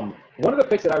 One of the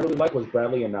picks that I really liked was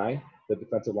Bradley Anae, the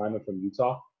defensive lineman from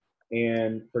Utah.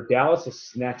 And for Dallas to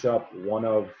snatch up one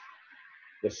of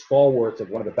the stalwarts of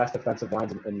one of the best defensive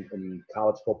lines in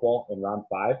college football in round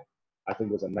 5, I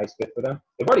think was a nice fit for them.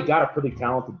 They've already got a pretty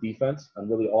talented defense on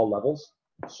really all levels.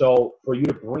 So for you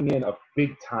to bring in a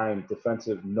big-time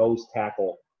defensive nose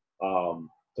tackle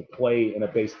to play in a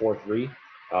base 4-3,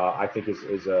 I think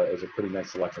is a pretty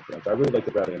nice selection for them. So I really like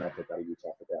the Bradley Anae pick out of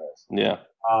Utah for Dallas. Yeah.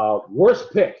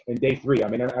 Worst pick in day 3. I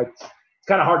mean, it's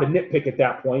kind of hard to nitpick at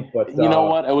that point, but you know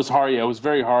what? It was hard. Yeah, it was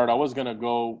very hard. I was gonna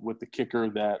go with the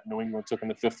kicker that New England took in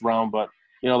the 5th round, but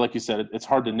like you said, it's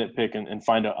hard to nitpick and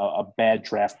find a bad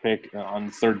draft pick on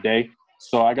the 3rd day.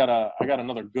 So I got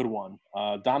another good one.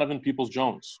 Donovan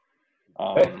Peoples-Jones,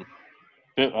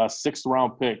 6th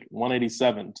round pick,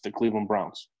 187 to the Cleveland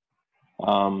Browns.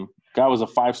 Guy was a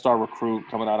 5-star recruit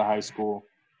coming out of high school.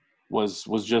 Was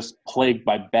just plagued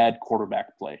by bad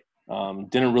quarterback play.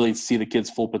 Didn't really see the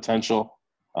kid's full potential.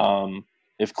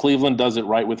 If Cleveland does it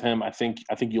right with him, I think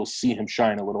you'll see him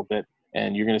shine a little bit,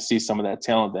 and you're going to see some of that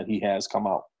talent that he has come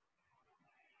out.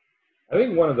 I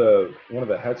think one of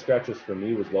the head scratches for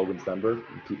me was Logan Stenberg.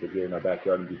 We keep it here in our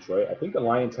backyard in Detroit. I think the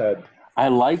Lions had. I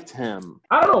liked him.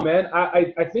 I don't know, man.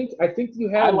 I think you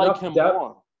had. I like him depth.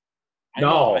 more.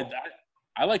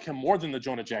 I like him more than the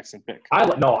Jonah Jackson pick. I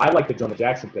like the Jonah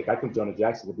Jackson pick. I think Jonah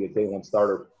Jackson would be a day 1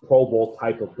 starter, Pro Bowl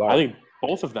type of guard. I think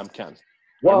both of them can.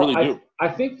 Well, I really do. I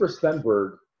think for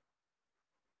Stenberg,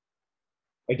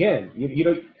 again,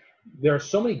 there are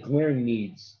so many glaring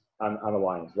needs on the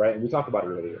Lions, right? And we talked about it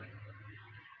earlier.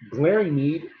 Glaring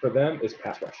need for them is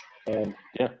pass rush. And,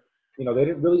 they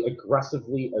didn't really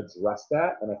aggressively address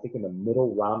that. And I think in the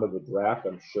middle round of the draft,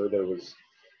 I'm sure there was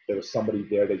somebody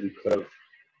there that you could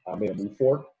have made a move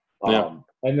for. And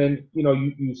then,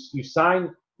 you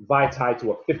sign Vitae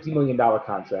to a $50 million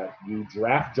contract. You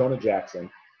draft Jonah Jackson.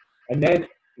 And then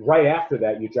right after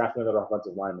that, you draft another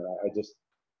offensive lineman. I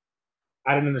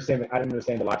didn't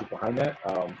understand the logic behind that.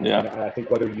 And I think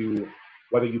whether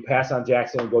you pass on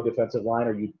Jackson and go defensive line,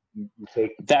 or you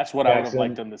take that's what Jackson. I would have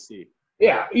liked them to see.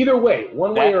 Yeah, either way,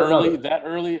 way or another. That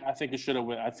early, I think it should have.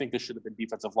 I think this should have been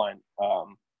defensive line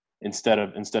instead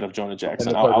of Jonah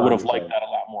Jackson. I would have liked that a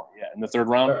lot more. Yeah, in the 3rd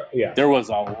round, there was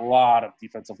a lot of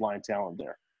defensive line talent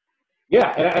there.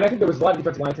 Yeah, and I think there was a lot of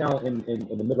defensive line talent in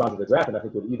the mid rounds of the draft, and I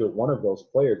think with either one of those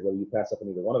players, whether you pass up on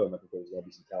either one of them, I think there was going to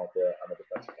be some talent there on the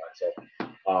defensive line.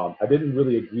 So I didn't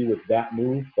really agree with that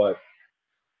move, but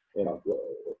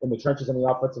in the trenches on the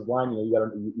offensive line,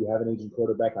 you have an aging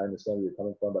quarterback. I understand where you're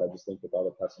coming from, but I just think with all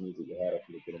the pressing needs that you had, I think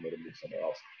you could have made a move somewhere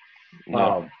else.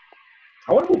 Yeah.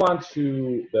 I want to move on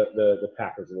to the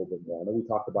Packers a little bit more. I know we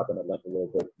talked about them at length a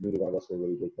little bit. Neither one of us were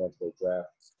really big fans of their draft.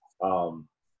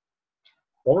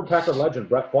 Former Packer legend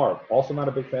Brett Favre, also not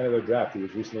a big fan of their draft. He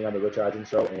was recently on the Rich Eisen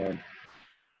show, and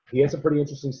he had some pretty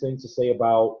interesting things to say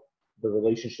about the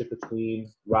relationship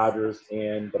between Rodgers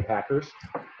and the Packers.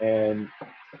 And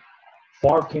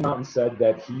Favre came out and said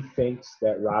that he thinks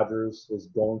that Rodgers is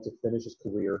going to finish his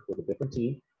career with a different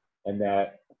team, and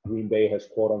that Green Bay has,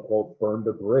 quote-unquote, burned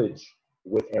a bridge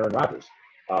with Aaron Rodgers.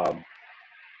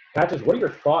 Patches, what are your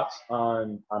thoughts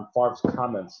on Favre's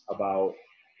comments about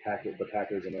the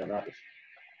Packers and Aaron Rodgers?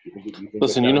 You think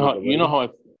Listen, you know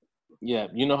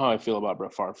how I feel about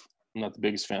Brett Favre. I'm not the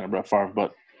biggest fan of Brett Favre,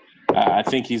 but I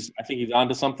think he's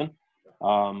onto something.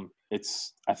 I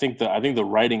think the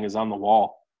writing is on the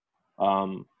wall.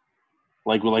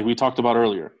 Like we talked about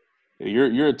earlier,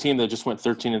 you're a team that just went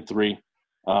 13-3,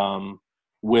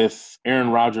 with Aaron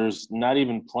Rodgers not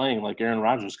even playing like Aaron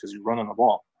Rodgers because you're running the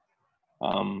ball.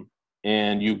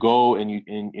 And you go and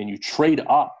you trade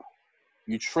up.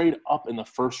 You trade up in the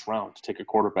first round to take a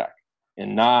quarterback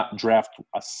and not draft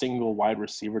a single wide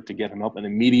receiver to get him up, an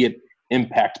immediate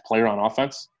impact player on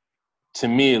offense. To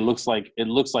me, it looks like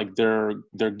they're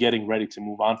getting ready to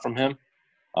move on from him.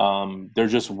 They're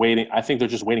just waiting. I think they're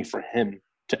just waiting for him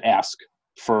to ask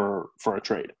for a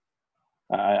trade.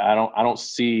 I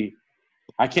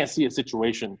can't see a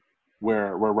situation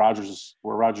where Rodgers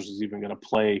is even going to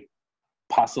play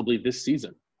possibly this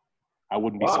season. I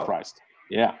wouldn't be surprised.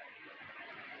 Yeah.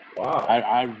 Wow.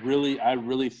 I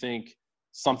really think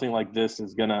something like this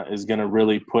is gonna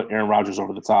really put Aaron Rodgers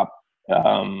over the top.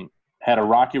 Had a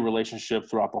rocky relationship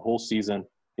throughout the whole season.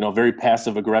 Very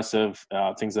passive aggressive.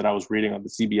 Things that I was reading on the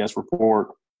CBS report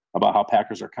about how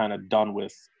Packers are kind of done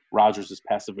with Rodgers'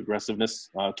 passive aggressiveness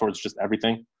towards just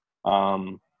everything.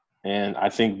 And I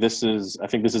think this is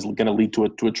going to lead to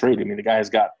a trade. I mean, the guy has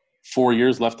got 4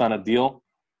 years left on a deal.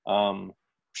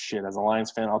 As a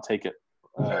Lions fan, I'll take it.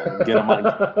 Get him on.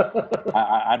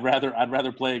 I'd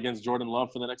rather play against Jordan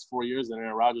Love for the next 4 years than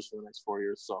Aaron Rodgers for the next 4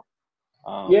 years. So,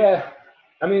 yeah,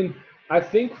 I mean, I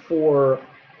think for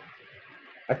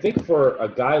a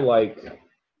guy like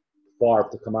Favre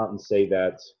to come out and say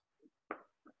that,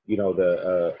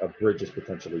 a bridge is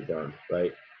potentially burned,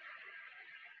 right?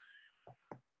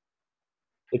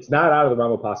 It's not out of the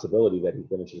realm of possibility that he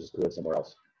finishes his career somewhere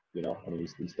else. I mean,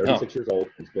 he's 36 years old.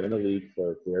 He's been in the league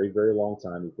for a very, very long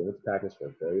time. He's been with the Packers for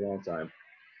a very long time.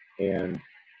 And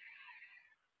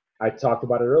I talked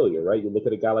about it earlier, right? You look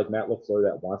at a guy like Matt LaFleur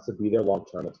that wants to be there long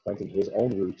term. It's planting his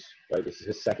own roots, right? This is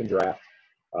his second draft.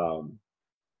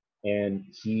 And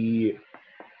he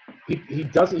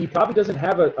probably doesn't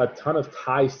have a ton of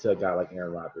ties to a guy like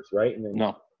Aaron Rodgers, right? And then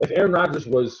no. If Aaron Rodgers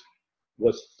was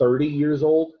 30 years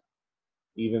old,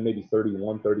 even maybe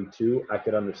 31, 32, I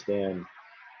could understand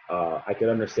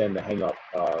the hang-up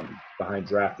behind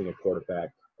drafting a quarterback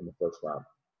in the first round.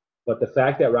 But the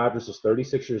fact that Rodgers is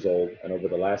 36 years old, and over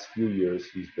the last few years,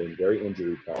 he's been very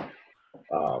injury-prone.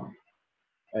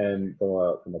 And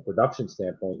from a production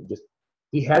standpoint,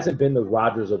 he hasn't been the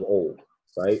Rodgers of old,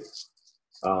 right?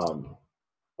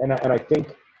 And I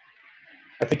think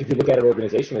if you look at it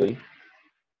organizationally,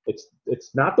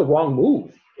 it's not the wrong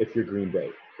move if you're Green Bay,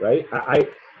 right?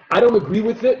 I don't agree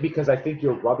with it because I think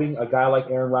you're rubbing a guy like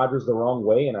Aaron Rodgers the wrong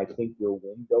way, and I think your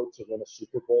window to win a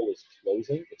Super Bowl is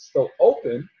closing. It's still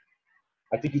open.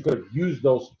 I think you could have used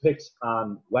those picks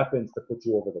on weapons to put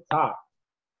you over the top.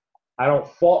 I don't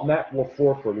fault Matt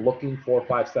LaFleur for looking 4 or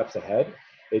 5 steps ahead.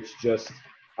 It's just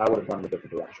I would have gone in a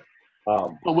different direction.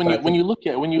 But when you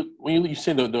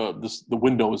say the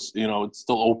window is it's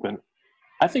still open,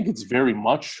 I think it's very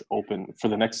much open for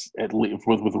the next at least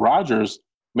with Rodgers.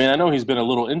 Man, I know he's been a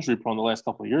little injury prone the last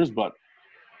couple of years, but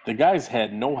the guy's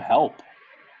had no help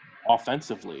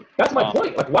offensively. That's my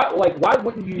point. Why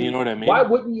wouldn't you? You know what I mean? Why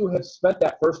wouldn't you have spent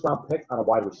that first round pick on a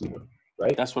wide receiver?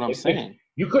 Right. That's what I'm saying.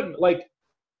 You couldn't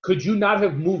could you not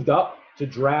have moved up to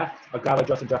draft a guy like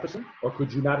Justin Jefferson, or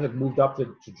could you not have moved up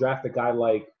to draft a guy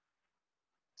like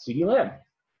CeeDee Lamb?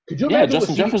 Could you imagine? Yeah,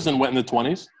 Justin Jefferson went in the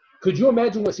 20s. Could you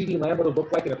imagine what CeeDee Lamb would have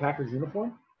looked like in a Packers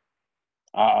uniform?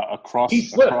 He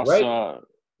slipped, right?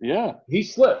 Yeah. He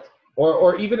slipped.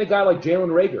 Or even a guy like Jalen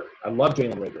Reagor. I love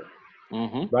Jalen Reagor.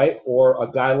 Mm-hmm. Right? Or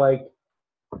a guy like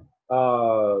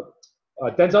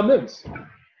Denzel Mims.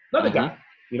 Another guy.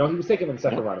 He was taken in the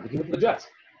second round. He went to the Jets.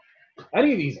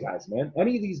 Any of these guys, man.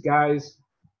 Any of these guys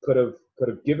could have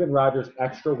given Rodgers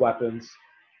extra weapons.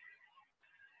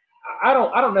 I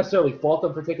don't necessarily fault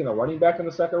them for taking a running back in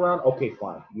the second round. Okay,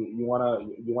 fine. You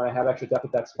wanna have extra depth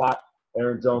at that spot.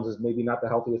 Aaron Jones is maybe not the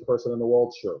healthiest person in the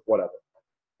world. Sure, whatever.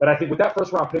 But I think with that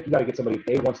first round pick, you got to get somebody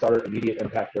day one starter, immediate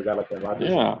impact for a guy like Aaron Rodgers.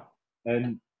 Yeah.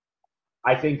 And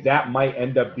I think that might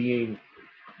end up being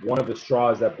one of the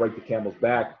straws that break the camel's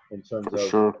back in terms of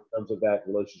that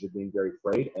relationship being very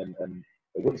frayed. And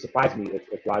it wouldn't surprise me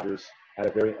if Rodgers had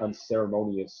a very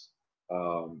unceremonious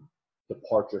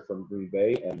departure from Green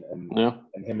Bay and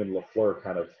him and LaFleur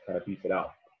kind of beef it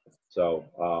out. So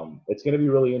it's going to be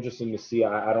really interesting to see.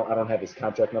 I don't have his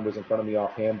contract numbers in front of me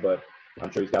offhand, but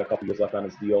I'm sure he's got a couple years left on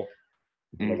his deal.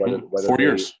 Whether 4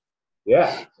 years.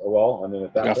 Yeah. Well, I mean,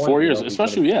 at that Got point, 4 years, he's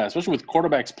especially with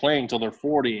quarterbacks playing till they're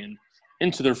 40 and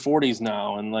into their 40s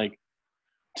now, and like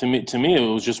to me,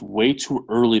 it was just way too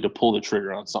early to pull the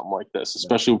trigger on something like this,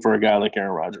 especially for a guy like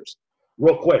Aaron Rodgers.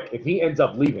 Real quick, if he ends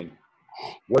up leaving,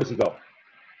 where does he go?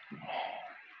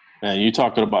 And you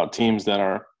talking about teams that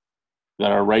are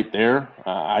right there.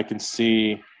 I can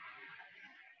see.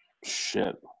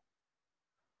 Shit.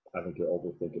 I think you're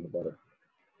overthinking about it.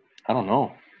 I don't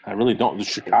know. I really don't. The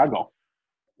Chicago.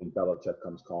 And Belichick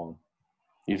comes calling.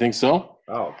 You think so?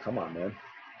 Oh, come on, man.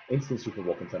 Instant Super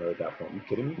Bowl contender at that point. Are you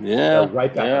kidding me? Yeah. They're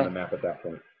right back on the map at that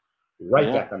point.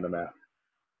 Back on the map.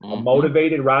 A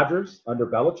motivated Rodgers under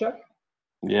Belichick?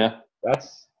 Yeah.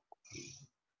 That's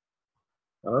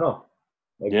 – I don't know.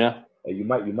 Like, yeah. You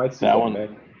might see that one,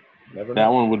 man. Never know. That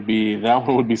one would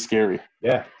be scary.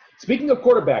 Yeah. Speaking of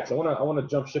quarterbacks, I want to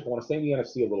jump ship. I want to stay in the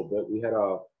NFC a little bit. We had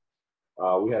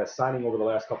a signing over the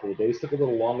last couple of days. Took a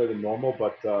little longer than normal,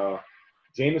 but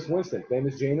Jameis Winston,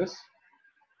 famous Jameis,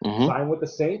 signed with the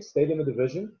Saints, stayed in the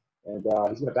division, and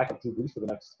he's going to back up Drew Brees for the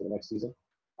next season.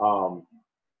 A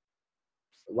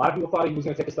lot of people thought he was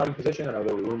going to take a starting position. I know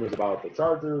there were rumors about the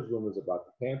Chargers, rumors about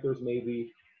the Panthers,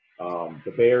 maybe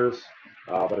the Bears.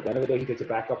 But at the end of the day, he takes a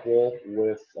backup role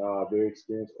with a very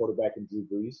experienced quarterback in Drew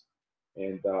Brees,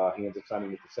 and he ends up signing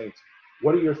with the Saints.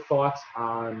 What are your thoughts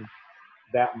on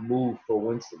that move for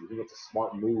Winston? Do you think it's a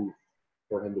smart move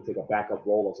for him to take a backup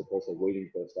role as opposed to waiting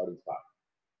for a starting spot?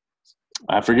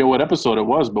 I forget what episode it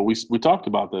was, but we talked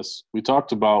about this. We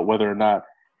talked about whether or not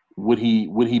would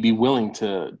he be willing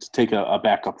to take a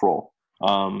backup role.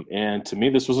 And to me,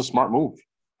 this was a smart move.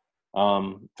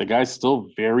 The guy's still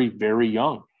very, very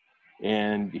young,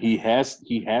 and he has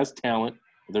talent.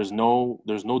 There's no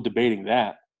debating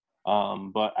that.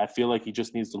 But I feel like he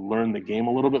just needs to learn the game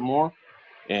a little bit more.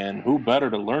 And who better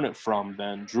to learn it from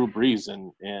than Drew Brees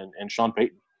and Sean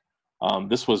Payton?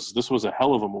 This was a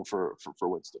hell of a move for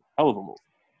Winston. Hell of a move.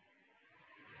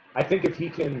 I think if he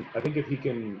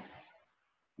can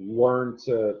learn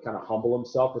to kind of humble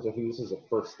himself, which I think this is a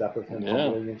first step of him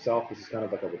humbling himself. This is kind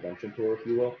of like a redemption tour, if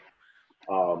you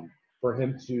will. For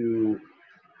him to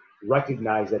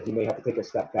recognize that he may have to take a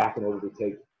step back in order to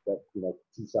take that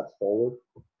 2 steps forward.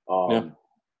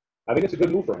 I think it's a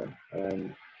good move for him,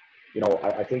 and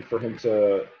I think for him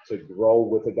to grow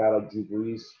with a guy like Drew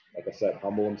Brees, like I said,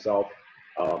 humble himself.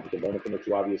 He can learn a thing or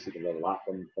two, obviously. He can learn a lot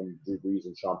from Drew Brees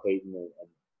and Sean Payton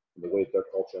and the way that their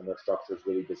culture and their structure is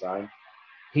really designed.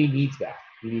 He needs that.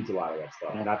 He needs a lot of that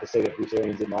stuff. Not to say that Bruce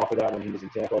Arians didn't offer that when he was in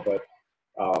Tampa, but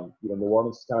New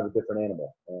Orleans is kind of a different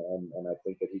animal, and I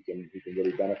think that he can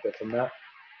really benefit from that.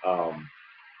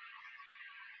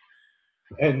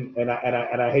 And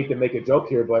I hate to make a joke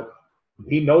here, but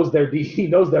he knows their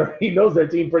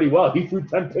team pretty well. He threw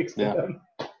 10 picks to them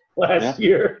last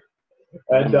year,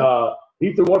 and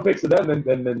he threw more picks to them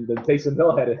than Taysom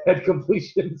Hill had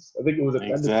completions. I think it was a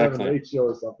 10-7 ratio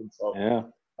or something. So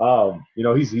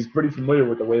he's pretty familiar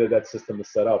with the way that system is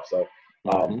set up. So,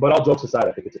 but all jokes aside,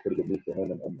 I think it's a pretty good move for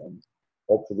him, and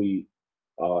hopefully,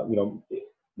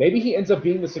 maybe he ends up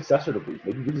being the successor to Brees.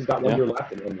 Maybe Brees has got 1 year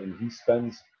left, and he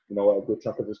spends a good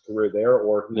chunk of his career there,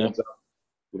 or he ends up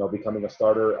becoming a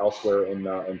starter elsewhere in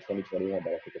 2021.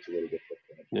 But I think it's a really good fit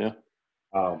for him. Yeah.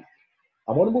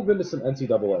 I want to move into some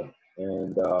NCAA,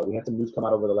 and we had some news come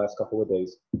out over the last couple of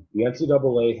days. The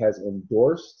NCAA has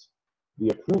endorsed the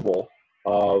approval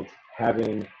of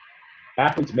having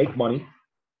athletes make money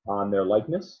on their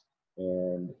likeness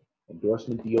and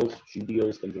endorsement deals, shoe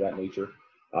deals, things of that nature.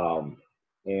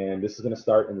 And this is going to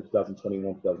start in the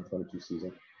 2021-2022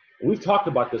 season. And we've talked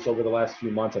about this over the last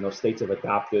few months. I know states have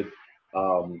adopted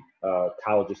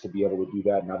colleges to be able to do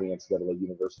that. Now the NCAA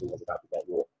University has adopted that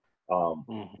rule.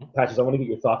 Patches, I want to get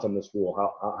your thoughts on this rule.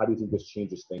 How do you think this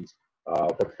changes things,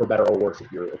 for better or worse,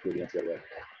 if you're the NCAA?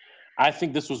 I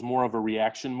think this was more of a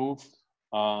reaction move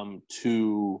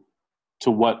to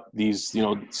what these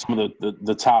some of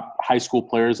the top high school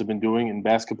players have been doing in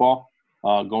basketball,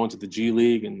 going to the G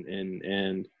League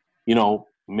and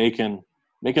making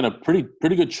a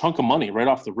pretty good chunk of money right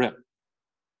off the rip.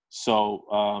 So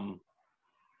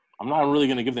I'm not really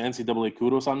going to give the NCAA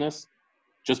kudos on this,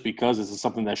 just because this is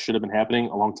something that should have been happening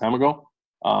a long time ago.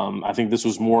 I think this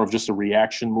was more of just a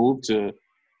reaction move to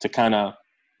kind of,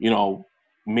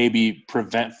 maybe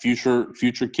prevent future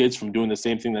kids from doing the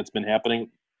same thing that's been happening,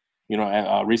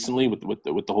 recently with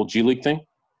the whole G League thing.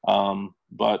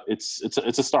 But it's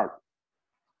a start.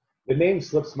 The name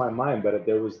slips my mind, but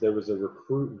there was a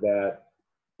recruit that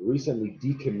recently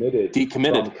decommitted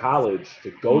from college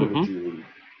to go to the G League.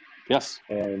 Yes.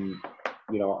 And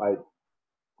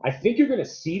I think you're going to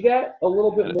see that a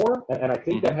little bit more, and I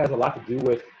think that has a lot to do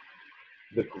with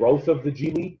the growth of the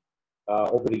G League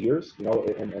over the years,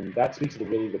 and that speaks to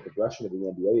the progression of the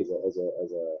NBA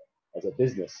as a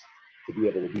business to be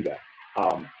able to do that.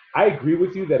 I agree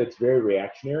with you that it's very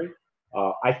reactionary.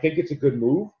 I think it's a good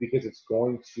move because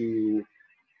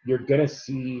you're going to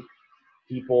see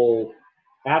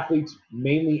athletes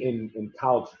mainly in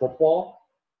college football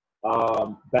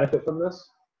benefit from this.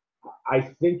 I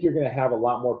think you're going to have a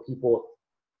lot more people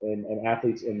and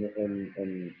athletes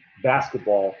in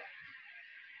basketball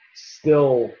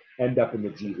still end up in the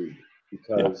G League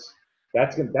because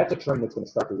that's a trend that's going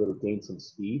to start to really gain some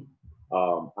speed.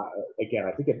 Again,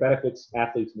 I think it benefits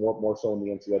athletes more so in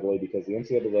the NCAA because the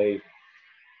NCAA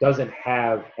doesn't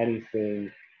have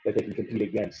anything that they can compete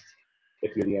against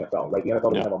if you're the NFL, right? The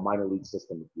NFL doesn't have a minor league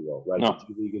system, if you will, right? No.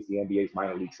 The G League is the NBA's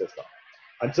minor league system.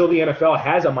 Until the NFL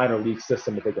has a minor league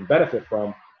system that they can benefit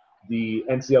from, the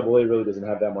NCAA really doesn't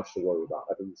have that much to worry about.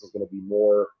 I think this is going to be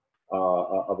more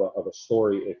of a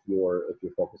story if you're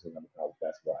focusing on the college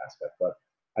basketball aspect. But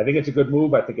I think it's a good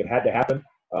move. I think it had to happen.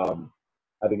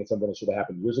 I think it's something that should have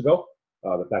happened years ago.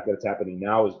 The fact that it's happening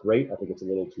now is great. I think it's a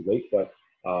little too late, but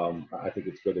I think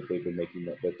it's good that they've been making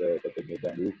that they made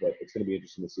that move. But it's going to be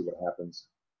interesting to see what happens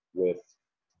with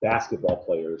basketball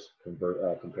players compared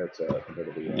to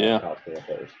the college football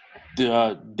players.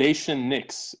 Dacian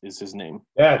Nix is his name.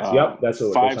 Yeah, that's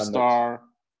a five-star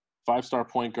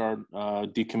point guard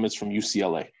decommits from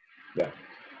UCLA. Yeah,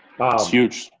 it's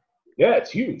huge. Yeah,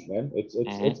 it's huge, man. It's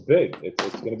big.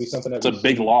 It's going to be something that's a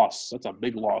big loss. That's a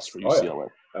big loss for UCLA. Oh,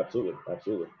 yeah.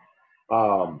 Absolutely.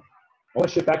 I want to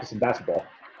shift back to some basketball.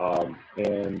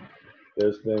 And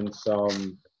there's been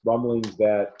some rumblings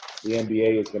that the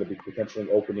NBA is going to be potentially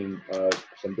opening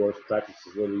some doors for practice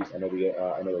facilities. I know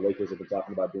the Lakers have been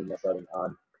talking about doing that starting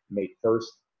on May 1st,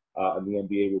 and the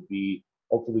NBA will be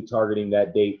hopefully targeting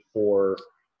that date for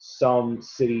some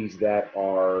cities that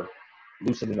are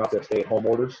loosening up their stay-at-home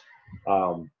orders.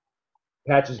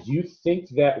 Patches, do you think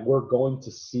that we're going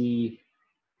to see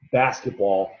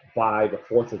basketball by the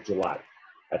 4th of July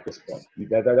at this point?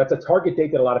 That's a target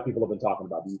date that a lot of people have been talking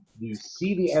about. Do you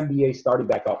see the NBA starting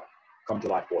back up come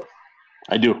July 4th?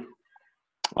 I do.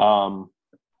 I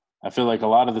feel like a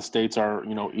lot of the states are,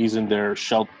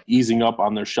 easing up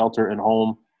on their shelter and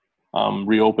home,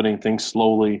 reopening things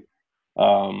slowly.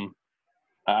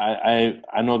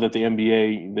 I know that the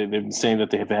NBA, they've been saying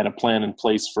that they have had a plan in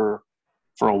place for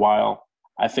a while.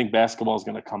 I think basketball is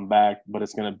going to come back, but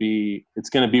it's going to be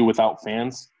without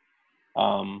fans.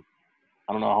 I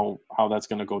don't know how that's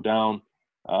going to go down.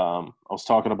 I was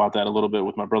talking about that a little bit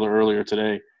with my brother earlier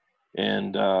today,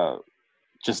 and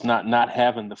just not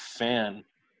having the fans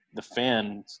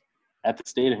at the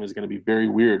stadium is going to be very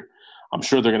weird. I'm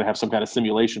sure they're going to have some kind of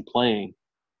simulation playing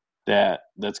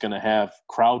that's going to have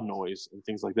crowd noise and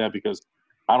things like that, because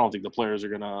I don't think the players are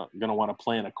going to want to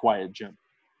play in a quiet gym.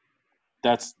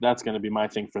 That's going to be my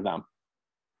thing for them.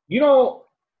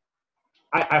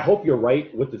 I hope you're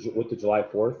right with the July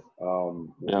 4th,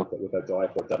 with that July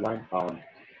 4th deadline.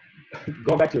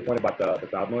 Going back to your point about the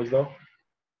crowd noise, though,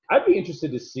 I'd be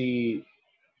interested to see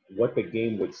what the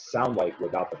game would sound like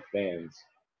without the fans,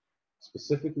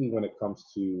 specifically when it comes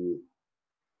to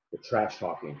the trash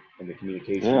talking and the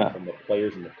communication from the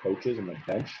players and the coaches and the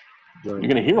bench. You're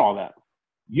going to hear all that.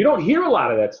 You don't hear a lot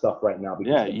of that stuff right now.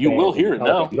 Yeah, you will hear it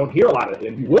now. You don't hear a lot of it,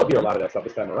 and you will hear a lot of that stuff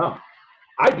this time around.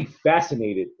 I'd be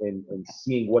fascinated in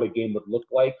seeing what a game would look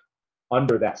like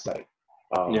under that setting.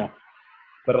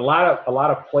 But a lot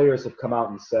of players have come out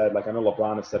and said, like I know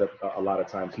LeBron has said a lot of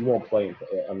times, he won't play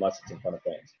unless it's in front of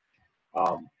fans.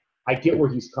 I get where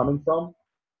he's coming from.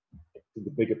 The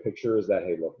bigger picture is that,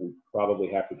 hey, look, we probably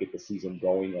have to get the season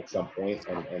going at some point,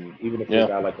 and even if you're a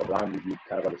guy like LeBron, you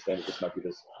kind of understand that this might be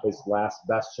his last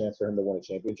best chance for him to win a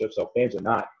championship. So fans or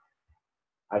not,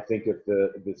 I think if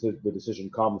the decision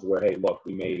comes where, hey, look,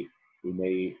 we may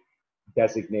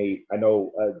designate. I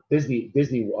know Disney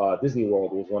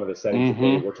World was one of the settings that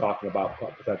they were talking about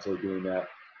potentially doing that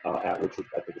at, which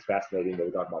I think is fascinating. They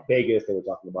were talking about Vegas. They were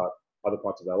talking about other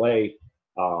parts of LA.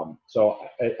 So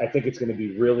I think it's going to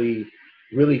be really,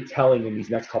 really telling in these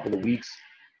next couple of weeks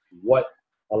what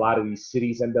a lot of these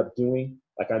cities end up doing.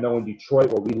 Like I know in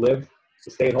Detroit where we live,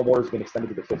 the stay-at-home order has been extended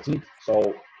to the 15th.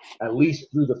 So at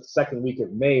least through the second week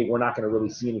of May, we're not going to really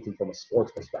see anything from a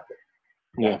sports perspective.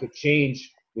 It could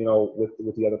change,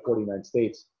 with the other 49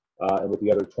 states and with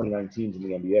the other 29 teams in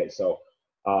the NBA. So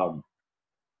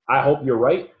I hope you're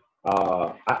right.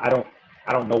 I don't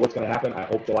know what's going to happen. I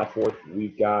hope July 4th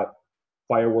we've got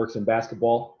fireworks in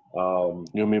basketball. You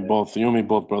and me both. You and me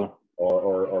both, brother.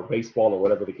 Or baseball or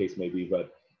whatever the case may be.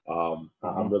 But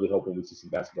I'm really hoping we see some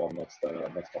basketball in the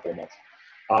next couple of months.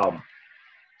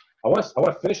 I want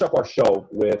to finish up our show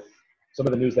with some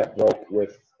of the news that broke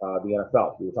with the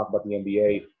NFL. We were talking about the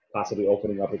NBA possibly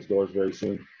opening up its doors very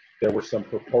soon. There were some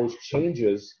proposed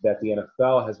changes that the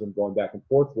NFL has been going back and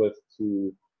forth with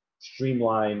to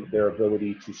streamline their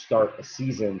ability to start a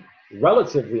season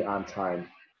relatively on time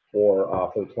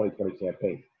for the 2020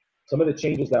 campaign. Some of the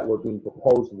changes that were being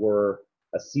proposed were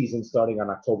a season starting on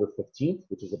October 15th,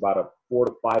 which is about a 4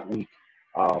 to 5 week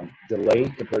delay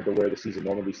compared to where the season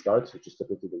normally starts, which is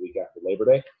typically the week after Labor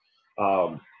Day.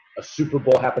 A Super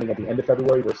Bowl happening at the end of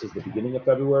February versus the beginning of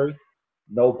February.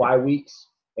 No bye weeks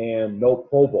and no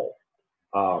Pro Bowl.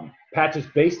 Patches,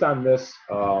 based on this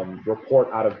report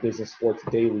out of Business Sports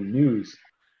Daily News,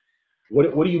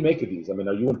 what do you make of these? I mean,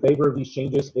 are you in favor of these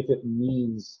changes if it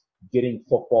means getting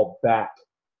football back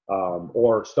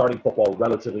or starting football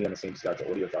relatively on the same schedule?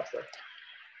 What are your thoughts there?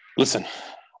 Listen,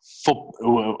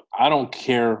 I don't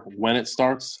care when it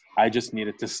starts. I just need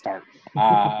it to start.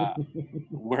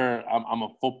 Where I'm a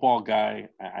football guy,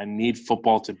 I need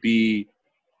football to be.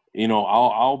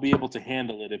 I'll be able to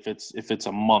handle it if it's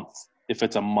a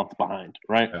month behind,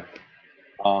 right? Yeah.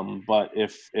 But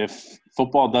if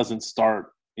football doesn't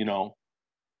start,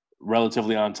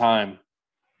 relatively on time,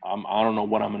 I don't know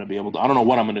what I'm going to be able to. I don't know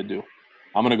what I'm going to do.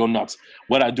 I'm going to go nuts.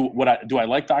 Do I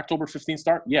like the October 15th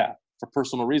start? Yeah, for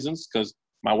personal reasons, because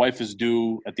my wife is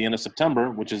due at the end of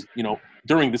September, which is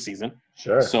during the season.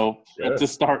 Sure. So for it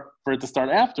to start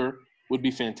after would be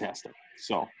fantastic.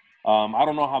 So I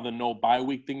don't know how the no bye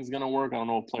week thing is going to work. I don't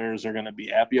know if players are going to be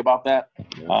happy about that.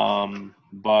 Yeah.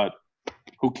 But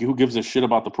who gives a shit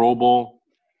about the Pro Bowl?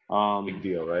 Big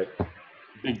deal, right?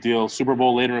 Big deal. Super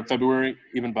Bowl later in February,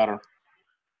 even better.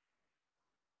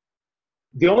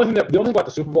 The only thing about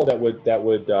the Super Bowl that would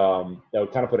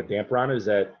kind of put a damper on it is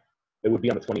that it would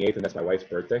be on the 28th, and that's my wife's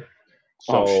birthday.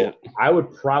 So I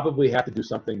would probably have to do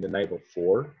something the night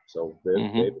before. So,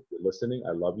 babe, if you're listening,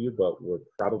 I love you, but we're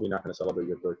probably not going to celebrate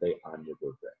your birthday on your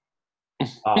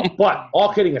birthday. But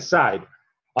all kidding aside,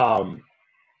 I'm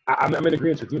in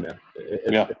agreement with you, man.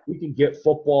 If we can get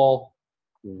football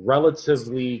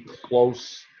relatively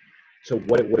close to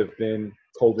what it would have been,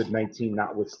 COVID-19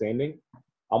 notwithstanding,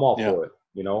 I'm all for it.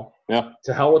 Yeah.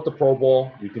 To hell with the Pro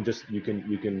Bowl. You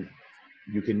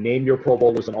can name your Pro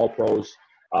Bowlers and All Pros.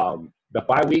 The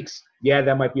bye weeks,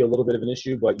 that might be a little bit of an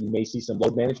issue, but you may see some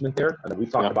load management there. I mean, we've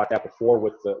talked about that before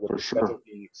with the schedule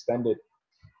being extended.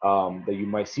 That you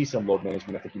might see some load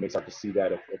management. I think you may start to see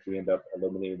that if we end up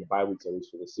eliminating the bye weeks at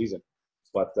least for this season.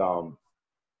 But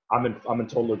I'm in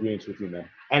total agreement with you, man.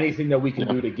 Anything that we can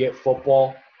do to get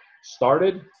football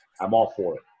started, I'm all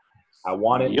for it. I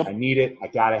want it. Yep. I need it. I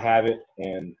gotta have it.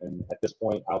 And at this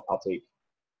point, I'll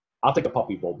take a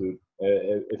puppy bowl, dude.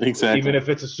 Exactly. Even if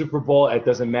it's a Super Bowl, it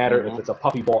doesn't matter. If it's a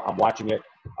puppy bowl, I'm watching it.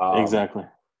 Exactly.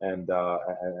 And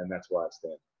that's where I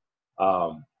stand.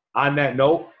 On that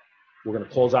note, we're going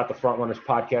to close out the Front Runners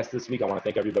podcast this week. I want to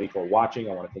thank everybody for watching.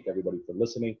 I want to thank everybody for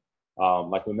listening.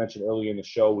 Like we mentioned earlier in the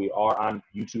show, we are on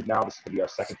YouTube now. This is going to be our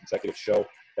second consecutive show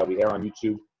that we air on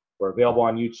YouTube. We're available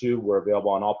on YouTube. We're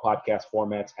available on all podcast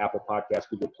formats, Apple Podcasts,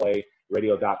 Google Play,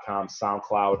 radio.com,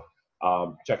 SoundCloud.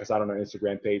 Check us out on our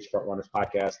Instagram page, Front Runners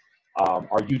Podcast.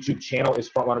 Our YouTube channel is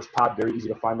Front Runners Pod. Very easy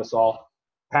to find us all.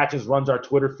 Patches runs our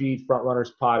Twitter feed, Front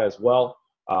Runners Pod as well.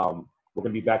 We're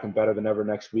going to be back and better than ever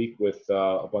next week with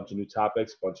a bunch of new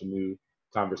topics, a bunch of new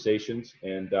conversations.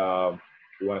 And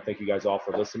we want to thank you guys all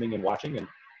for listening and watching.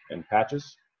 And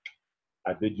Patches,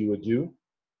 I bid you adieu.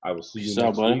 I will see you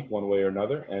next week, one way or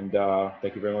another. And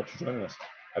thank you very much for joining us.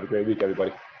 Have a great week,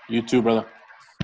 everybody. You too, brother.